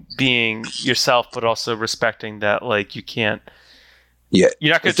between being yourself, but also respecting that, like, you can't. Yeah,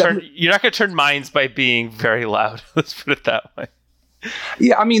 you're not gonna turn minds by being very loud. Let's put it that way.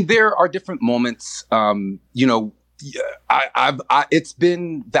 Yeah, I mean, there are different moments. It's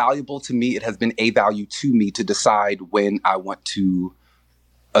been valuable to me. It has been a value to me to decide when I want to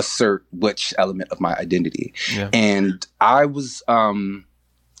assert which element of my identity. Yeah. And I was.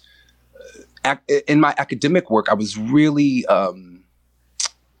 In my academic work, I was really, I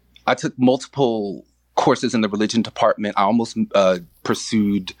took multiple courses in the religion department. I almost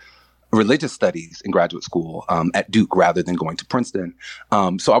pursued religious studies in graduate school at Duke rather than going to Princeton.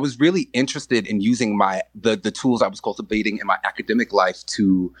 So I was really interested in using the tools I was cultivating in my academic life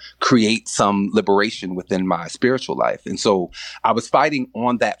to create some liberation within my spiritual life. And so I was fighting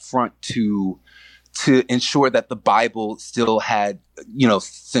on that front to ensure that the Bible still had,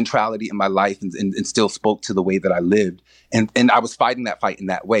 centrality in my life and still spoke to the way that I lived. And I was fighting that fight in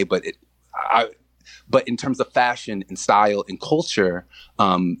that way. But in terms of fashion and style and culture,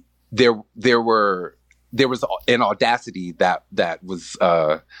 there were there was an audacity that was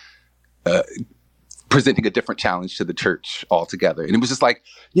presenting a different challenge to the church altogether. And it was just like,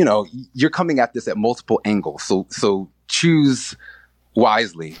 you're coming at this at multiple angles. So choose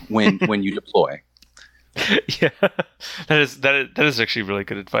wisely when you deploy. Yeah, that is actually really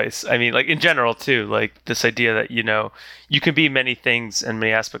good advice. I mean, like in general too, like this idea that you can be many things and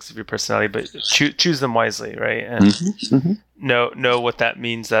many aspects of your personality, but choose them wisely, right? And know what that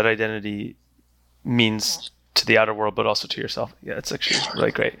means, that identity means to the outer world, but also to yourself. Yeah, it's actually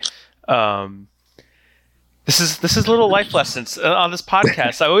really great. This is little life lessons on this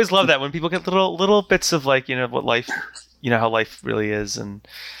podcast. I always love that when people get little bits of like what life, how life really is, and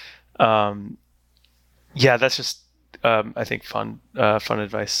yeah, that's just I think fun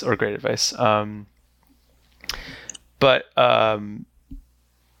advice or great advice. But I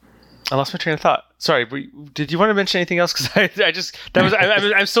lost my train of thought. Sorry, did you want to mention anything else? Because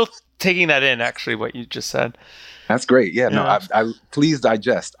I'm still taking that in. Actually, what you just said. That's great. Yeah. No, I please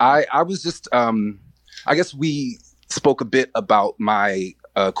digest. I was just I guess we spoke a bit about my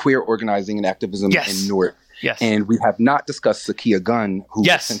queer organizing and activism in Newark. Yes. And we have not discussed Zakiya Gunn, who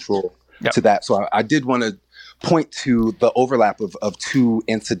was central to that. So I did want to point to the overlap of two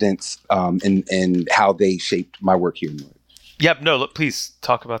incidents and how they shaped my work here in Newark. Yep. No, look, please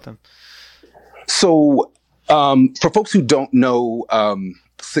talk about them. So for folks who don't know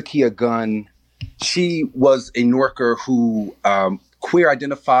Zakiya Gunn, she was a Newarker who queer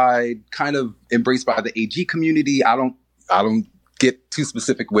identified, kind of embraced by the AG community. I don't get too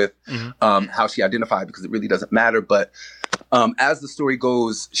specific with how she identified because it really doesn't matter. But as the story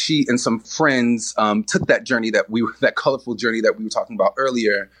goes, she and some friends took that journey that colorful journey that we were talking about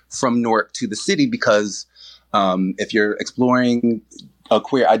earlier from Newark to the city, because if you're exploring a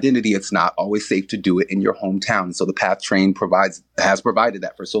queer identity, it's not always safe to do it in your hometown. So the PATH train has provided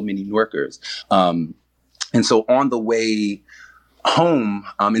that for so many Newarkers. And so on the way home,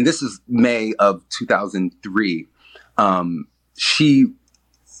 and this is May of 2003,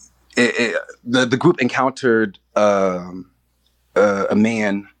 the group encountered a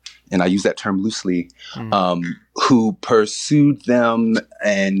man, and I use that term loosely, who pursued them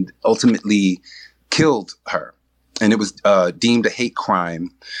and ultimately killed her. And it was deemed a hate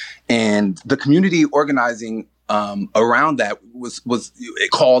crime. And the community organizing around that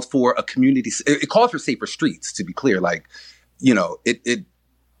it called for it called for safer streets, to be clear. Like,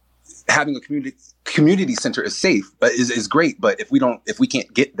 having a community center is safe, but is great. But if we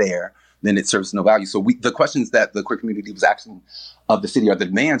can't get there, then it serves no value. So the questions that the queer community was asking of the city, or the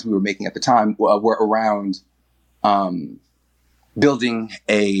demands we were making at the time, were around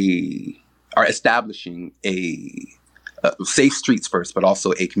establishing a safe streets first, but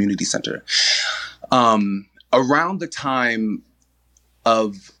also a community center. Around the time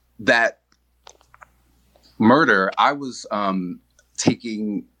of that murder, I was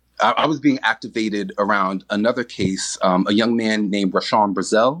I was being activated around another case, a young man named Rashawn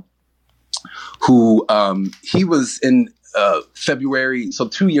Brazell, who he was in February. So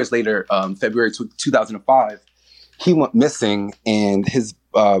 2 years later, February 2005, he went missing, and his,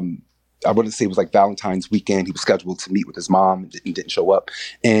 I wouldn't say it was like Valentine's weekend. He was scheduled to meet with his mom and didn't show up.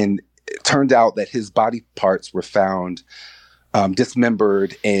 And it turned out that his body parts were found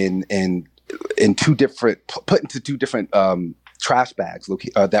dismembered and put into two different trash bags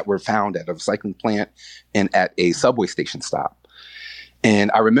that were found at a recycling plant and at a subway station stop.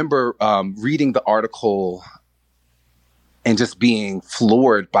 And I remember reading the article and just being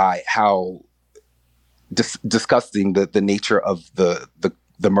floored by how disgusting the nature of the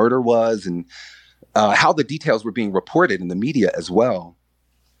murder was, and how the details were being reported in the media as well.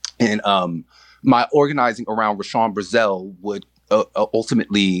 And my organizing around Rashawn Brazell would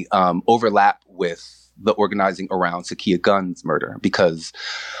ultimately overlap with the organizing around Zakiya Gunn's murder, because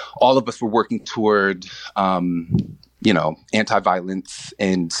all of us were working toward, anti-violence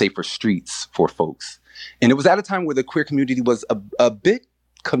and safer streets for folks. And it was at a time where the queer community was a bit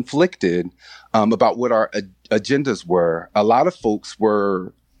conflicted about what our agendas were. A lot of folks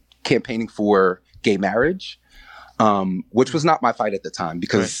were campaigning for gay marriage, which was not my fight at the time,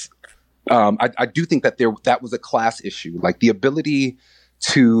 because I do think that that was a class issue. Like the ability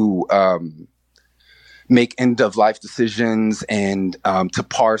to make end-of-life decisions and to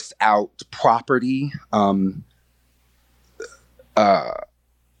parse out property are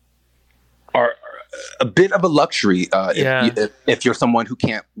a bit of a luxury if you're someone who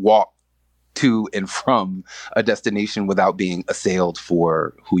can't walk to and from a destination without being assailed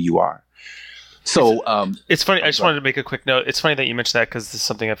for who you are. So it's funny. I just wanted to make a quick note. It's funny that you mentioned that, because this is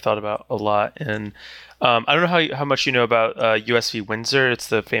something I've thought about a lot. And I don't know how much you know about US v. Windsor. It's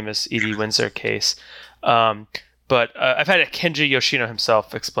the famous Edie Windsor case. But I've had Kenji Yoshino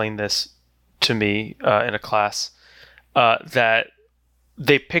himself explain this to me in a class, that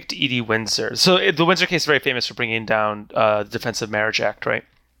they picked Edie Windsor. So the Windsor case is very famous for bringing down the Defense of Marriage Act, right?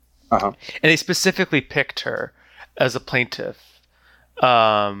 Uh-huh. And they specifically picked her as a plaintiff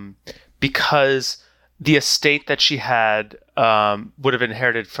because the estate that she had would have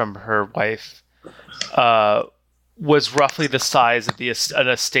inherited from her wife was roughly the size of an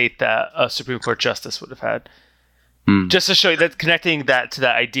estate that a Supreme Court justice would have had. Just to show you that, connecting that to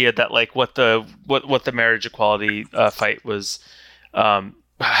that idea that like what the marriage equality fight was,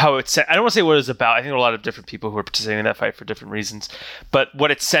 how it's. I don't want to say what it was about. I think there were a lot of different people who were participating in that fight for different reasons. But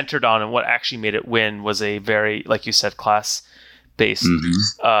what it centered on and what actually made it win was a very, like you said, class-based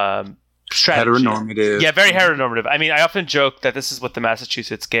strategy. Heteronormative. Yeah, very heteronormative. I mean, I often joke that this is what the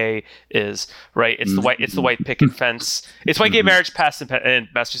Massachusetts gay is, right? It's the white picket fence. It's why gay marriage passed in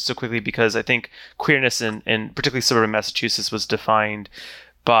Massachusetts so quickly, because I think queerness in particularly suburban Massachusetts was defined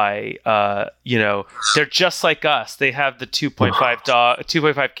by they're just like us. They have the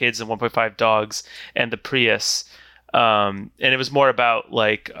 2.5 kids and 1.5 dogs and the Prius, and it was more about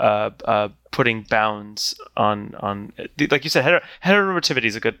like putting bounds on like you said, heteronormativity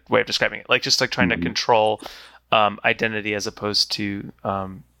is a good way of describing it, like just like trying to control identity as opposed to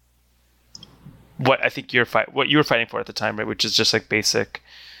what I think what you were fighting for at the time, right, which is just like basic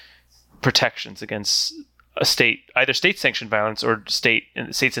protections against either state sanctioned violence or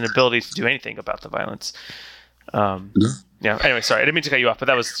state's inability to do anything about the violence. Anyway, sorry, I didn't mean to cut you off, but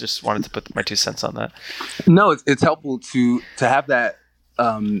that was just wanted to put my 2 cents on that. No, it's helpful to have that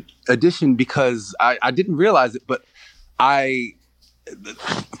addition, because I didn't realize it, but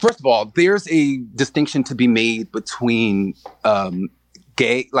first of all, there's a distinction to be made between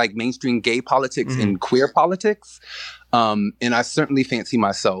gay, like mainstream gay politics and queer politics. And I certainly fancy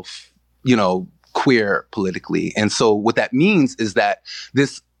myself, queer politically. And so what that means is that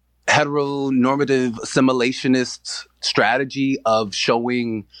this heteronormative assimilationist strategy of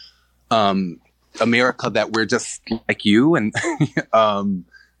showing America that we're just like you, and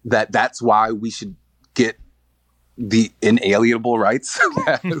that's why we should get the inalienable rights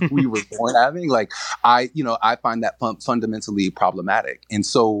that we were born having. Like I find that fundamentally problematic. And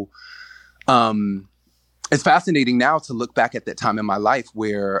so it's fascinating now to look back at that time in my life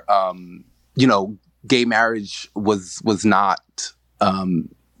where gay marriage was not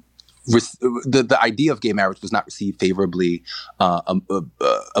the idea of gay marriage was not received favorably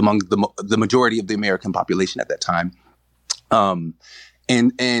among the majority of the American population at that time. And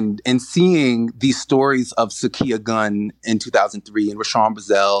seeing these stories of Sakia Gunn in 2003 and Rashawn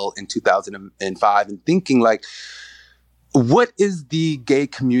Brazell in 2005, and thinking like, what is the gay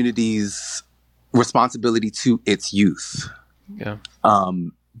community's responsibility to its youth? Yeah.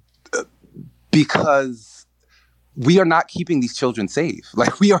 Because we are not keeping these children safe.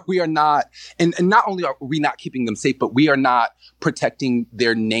 Like we are not, and not only are we not keeping them safe, but we are not protecting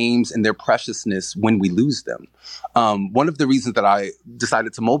their names and their preciousness when we lose them. One of the reasons that I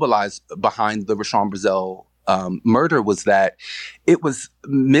decided to mobilize behind the Rashawn Brazell murder was that it was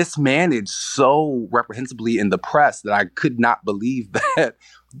mismanaged so reprehensibly in the press that I could not believe that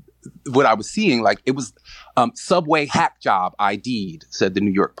what I was seeing. Like it was subway hack job ID'd, said the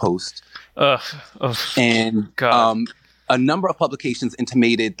New York Post. And a number of publications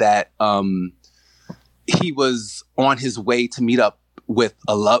intimated that he was on his way to meet up with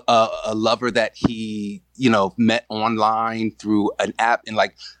a lover that he, met online through an app, and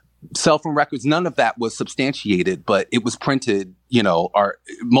like cell phone records. None of that was substantiated, but it was printed,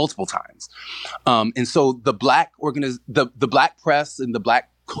 multiple times. And so the black the black press and the black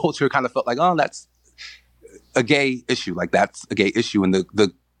culture kind of felt like, oh, that's a gay issue. Like that's a gay issue. And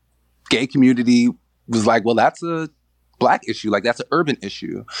the gay community was like, well, that's a black issue. Like that's an urban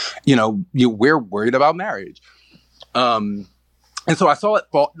issue. We're worried about marriage. And so I saw it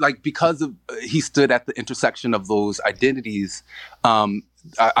like because of he stood at the intersection of those identities.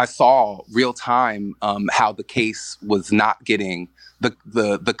 I saw real time how the case was not getting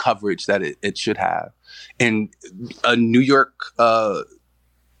the coverage that it should have. And a New York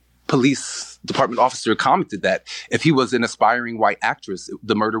police department officer commented that if he was an aspiring white actress,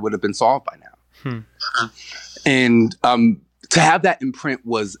 the murder would have been solved by now. And to have that imprint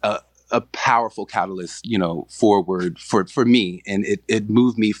was a powerful catalyst, forward for me. And it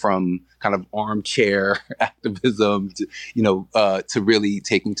moved me from kind of armchair activism to really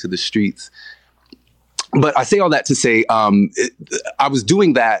taking to the streets. But I say all that to say, I was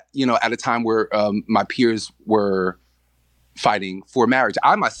doing that, at a time where my peers were fighting for marriage.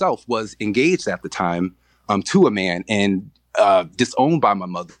 I myself was engaged at the time to a man and disowned by my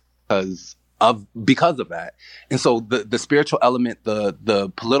mother because because of that. And so the spiritual element,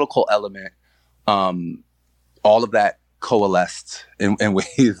 the political element, all of that coalesced in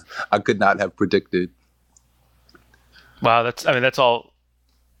ways I could not have predicted. Wow, that's all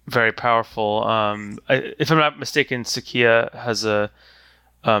very powerful. If I'm not mistaken, Sakia has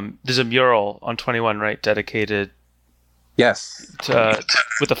there's a mural on 21, right, dedicated. Yes.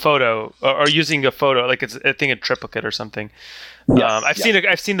 With a photo or using a photo, like it's I think a triplicate or something. Yes,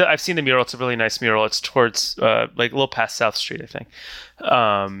 I've seen the mural. It's a really nice mural. It's towards like a little past South Street, I think.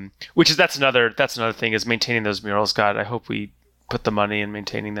 That's another thing is maintaining those murals. God, I hope we put the money in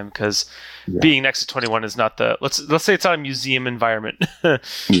maintaining them, because being next to 21 is not let's say it's not a museum environment.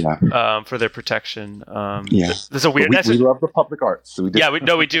 For their protection. There's a weird. We love the public arts. So we do, and I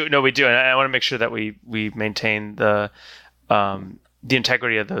want to make sure that we maintain the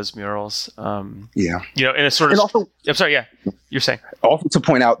integrity of those murals. In a sort of. Also, I'm sorry. Yeah, you're saying. Also, to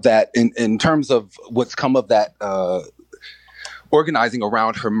point out that in terms of what's come of that organizing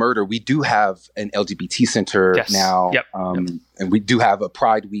around her murder, we do have an LGBT center now, and we do have a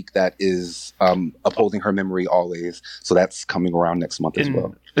Pride Week that is upholding her memory always. So that's coming around next month as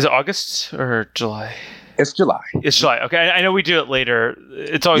well. Is it August or July? It's July. It's July. Okay, I know we do it later.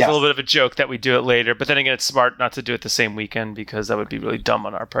 It's always a little bit of a joke that we do it later, but then again, it's smart not to do it the same weekend, because that would be really dumb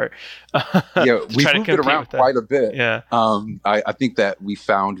on our part. We moved it around quite a bit. Yeah. I think that we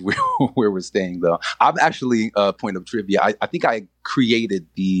found where we're staying, though. I'm actually, point of trivia, I think I created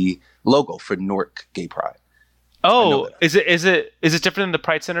the logo for Newark Gay Pride. Oh, is it different than the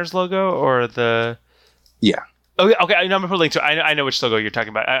Pride Center's logo or the? Yeah. Oh, okay. I know I'm putting to. I know which logo you're talking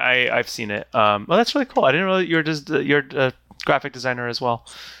about. I've seen it. Well, that's really cool. I didn't know that you're a graphic designer as well.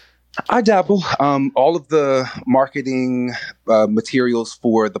 I dabble. All of the marketing materials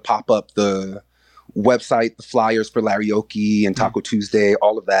for the pop-up, the website, the flyers for Larioki and Taco Tuesday,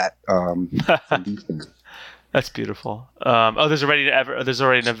 all of that. That's beautiful. There's already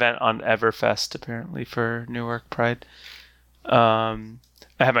an event on Everfest apparently for Newark Pride.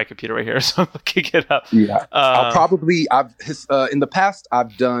 I have my computer right here, so I'm looking it up. Yeah, in the past,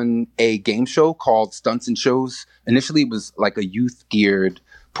 I've done a game show called Stunts and Shows. Initially, it was like a youth-geared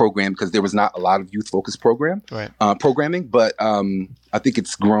program because there was not a lot of youth-focused programming. But I think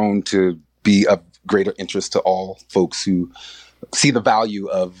it's grown to be of greater interest to all folks who see the value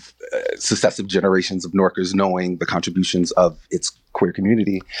of successive generations of Newarkers knowing the contributions of its queer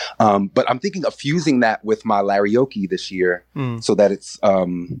community. But I'm thinking of fusing that with my Larioki this year so that it's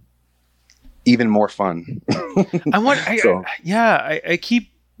even more fun. I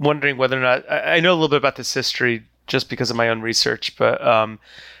keep wondering whether or not, I know a little bit about this history just because of my own research, but I'm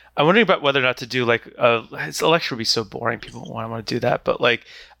wondering about whether or not to do like, a lecture would be so boring. People won't want to do that. But like,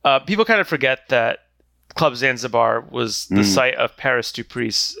 people kind of forget that Club Zanzibar was the site of Paris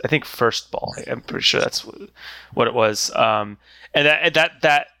Dupree's, I think, first ball. I'm pretty sure that's what it was. And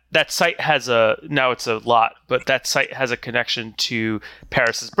that site has now it's a lot, but that site has a connection to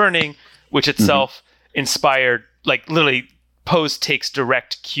Paris is Burning, which itself inspired, like literally, Pose takes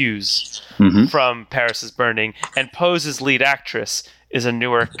direct cues from Paris is Burning, and Pose's lead actress is a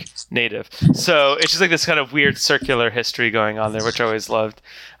Newark native. So it's just like this kind of weird circular history going on there, which I always loved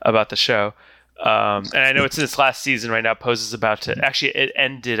about the show. And I know it's in its last season right now. Pose is about to it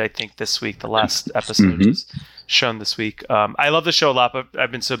ended, I think, this week. The last episode was shown this week. I love the show a lot, but I've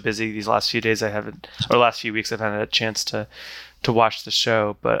been so busy these last few days. Last few weeks, I've had a chance to watch the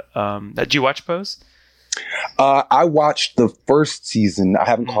show. But did you watch Pose? I watched the first season. I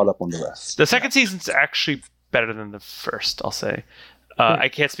haven't caught up on the rest. The second season's actually better than the first, I'll say. I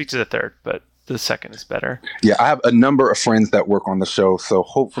can't speak to the third, but the second is better. Yeah, I have a number of friends that work on the show, so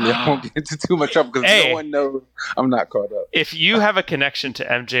hopefully I won't get into too much trouble because no one knows I'm not caught up. If you have a connection to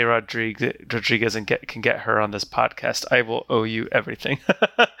MJ Rodriguez and can get her on this podcast, I will owe you everything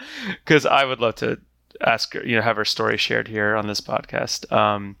because I would love to ask her, have her story shared here on this podcast.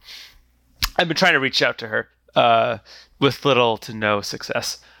 I've been trying to reach out to her with little to no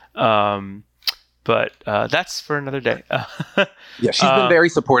success. But that's for another day. Yeah, she's been very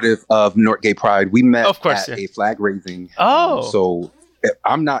supportive of Newark Gay Pride. We met at a flag raising. So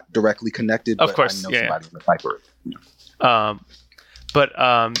I'm not directly connected, but I know somebody in the Piper.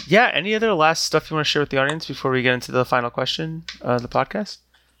 Any other last stuff you want to share with the audience before we get into the final question of the podcast?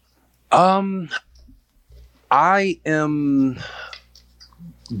 I am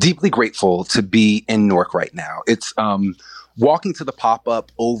deeply grateful to be in Newark right now. It's walking to the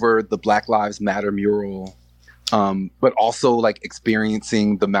pop-up over the Black Lives Matter mural, but also like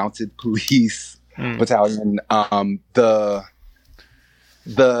experiencing the mounted police battalion, the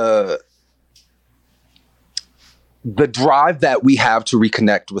the drive that we have to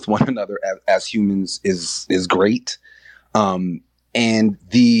reconnect with one another as humans is great, and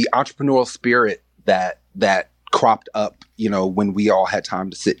the entrepreneurial spirit that cropped up, when we all had time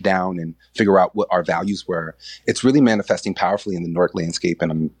to sit down and figure out what our values were. It's really manifesting powerfully in the Newark landscape,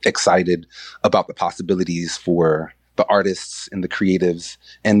 and I'm excited about the possibilities for the artists and the creatives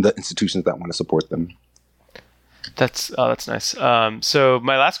and the institutions that want to support them. That's nice. So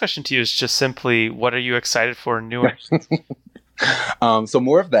my last question to you is just simply, what are you excited for in Newark? So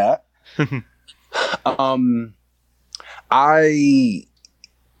more of that. I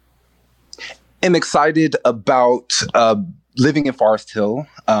am excited about living in Forest Hill.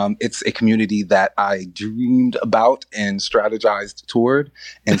 It's a community that I dreamed about and strategized toward.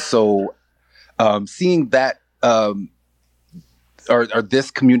 And so seeing that or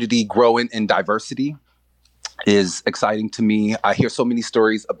this community grow in diversity is exciting to me. I hear so many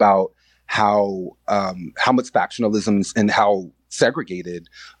stories about how much factionalism and how segregated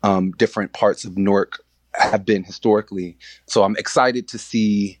different parts of Newark have been historically. So I'm excited to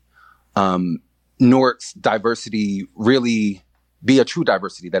see Newark's diversity really be a true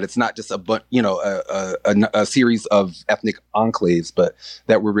diversity, that it's not just a series of ethnic enclaves, but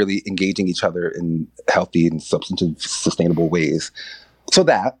that we're really engaging each other in healthy and substantive, sustainable ways. So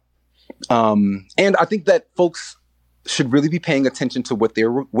that, and I think that folks should really be paying attention to what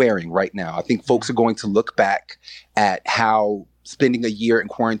they're wearing right now. I think folks are going to look back at how spending a year in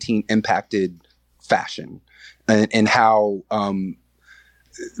quarantine impacted fashion, and how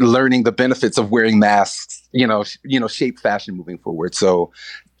learning the benefits of wearing masks, shape fashion moving forward. So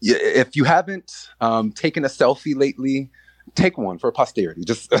if you haven't taken a selfie lately, take one for posterity.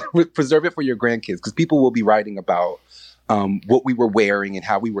 Just preserve it for your grandkids, because people will be writing about what we were wearing and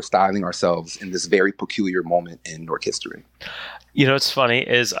how we were styling ourselves in this very peculiar moment in Newark history. What's funny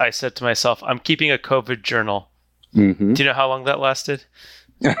is I said to myself, I'm keeping a COVID journal. Mm-hmm. Do you know how long that lasted?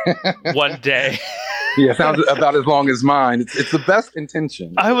 1 day. Yeah, it sounds about as long as mine. It's the best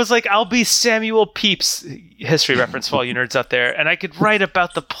intention. I was like, I'll be Samuel Pepys, history reference for all you nerds out there, and I could write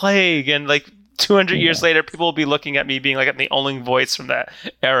about the plague, and 200 years later, people will be looking at me being like, I'm the only voice from that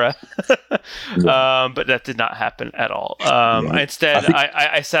era. But that did not happen at all. Instead,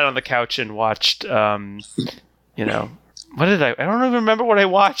 I sat on the couch and watched, what did I don't even remember what I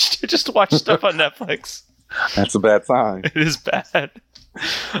watched. I just watched stuff on Netflix. That's a bad sign. It is bad.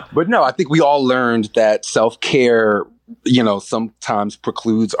 But no, I think we all learned that self-care, sometimes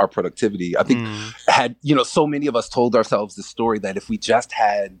precludes our productivity. I think so many of us told ourselves the story that if we just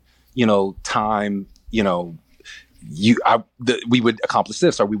had, time, we would accomplish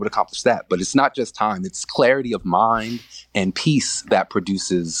this or we would accomplish that. But it's not just time; it's clarity of mind and peace that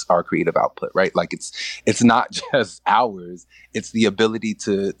produces our creative output, right? Like it's not just hours; it's the ability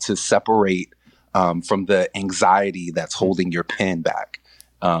to separate from the anxiety that's holding your pen back.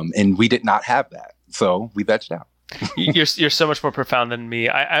 And we did not have that, so we vegged out. You're so much more profound than me.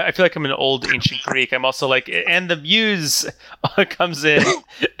 I feel like I'm an old ancient Greek. I'm also and the muse comes in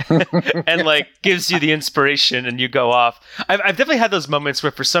and gives you the inspiration, and you go off. I've definitely had those moments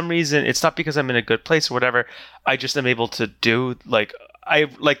where for some reason it's not because I'm in a good place or whatever. I just am able to do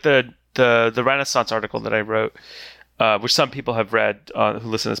the Renaissance article that I wrote, which some people have read who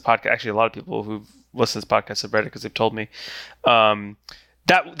listen to this podcast. Actually, a lot of people who listen to this podcast have read it because they've told me.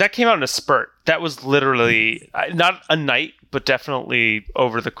 That came out in a spurt. That was literally not a night, but definitely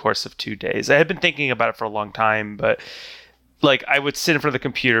over the course of 2 days. I had been thinking about it for a long time, but I would sit in front of the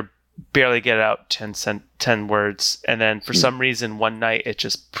computer, barely get out 10 words, and then for some reason one night it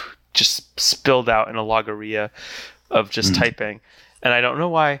just spilled out in a logorrhea of just typing, and I don't know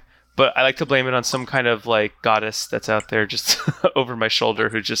why. But I like to blame it on some kind of goddess that's out there just over my shoulder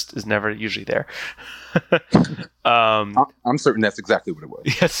who just is never usually there. I'm certain that's exactly what it was.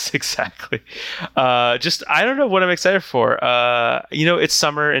 Yes, exactly. I don't know what I'm excited for. It's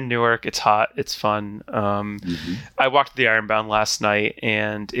summer in Newark. It's hot. It's fun. I walked the Ironbound last night,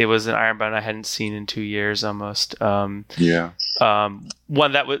 and it was an Ironbound I hadn't seen in 2 years almost. One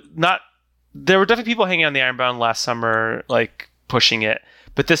that was not. There were definitely people hanging on the Ironbound last summer, pushing it.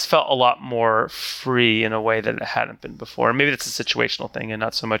 But this felt a lot more free in a way that it hadn't been before. Maybe that's a situational thing and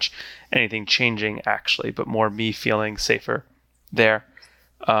not so much anything changing, actually, but more me feeling safer there.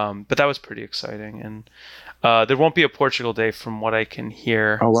 But that was pretty exciting. And there won't be a Portugal Day from what I can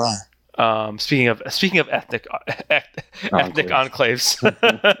hear. Oh, wow. Speaking of ethnic enclaves.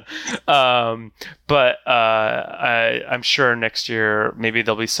 But I'm sure next year maybe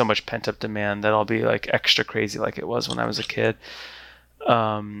there'll be so much pent-up demand that I'll be extra crazy like it was when I was a kid.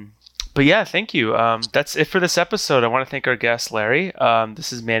 But yeah, thank you. That's it for this episode. I want to thank our guest, Larry.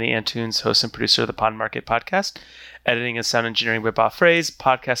 This is Manny Antunes, host and producer of the Pod Market Podcast. Editing and sound engineering by Bob Phrase.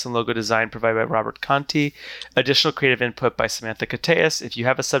 Podcast and logo design provided by Robert Conti. Additional creative input by Samantha Cateas. If you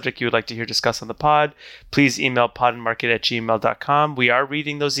have a subject you would like to hear discussed on the pod, please email podandmarket@gmail.com. We are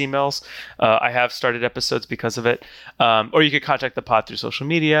reading those emails. I have started episodes because of it. Or you could contact the pod through social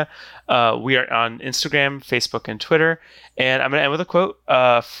media. We are on Instagram, Facebook, and Twitter. And I'm going to end with a quote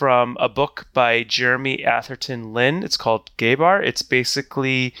from a book by Jeremy Atherton Lynn. It's called Gay Bar. It's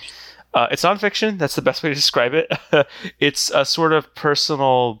basically... it's nonfiction. That's the best way to describe it. It's a sort of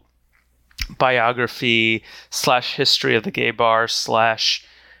personal biography / history of the gay bar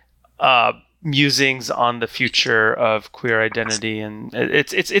 / musings on the future of queer identity, and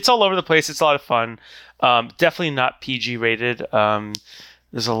it's all over the place. It's a lot of fun. Definitely not PG rated.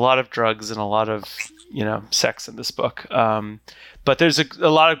 There's a lot of drugs and a lot of sex in this book. But there's a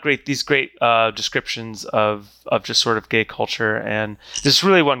lot of great descriptions of just sort of gay culture, and there's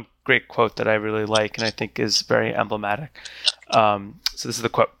really one great quote that I really like and I think is very emblematic. So this is the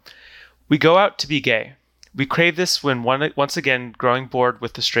quote. "We go out to be gay. We crave this when once again, growing bored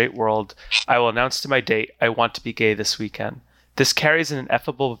with the straight world, I will announce to my date, I want to be gay this weekend. This carries an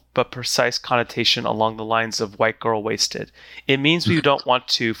ineffable but precise connotation along the lines of white girl wasted. It means we don't want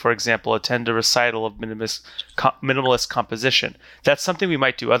to, for example, attend a recital of minimalist composition. That's something we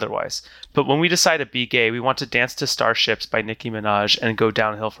might do otherwise. But when we decide to be gay, we want to dance to Starships by Nicki Minaj and go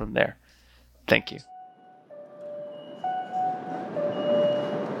downhill from there." Thank you.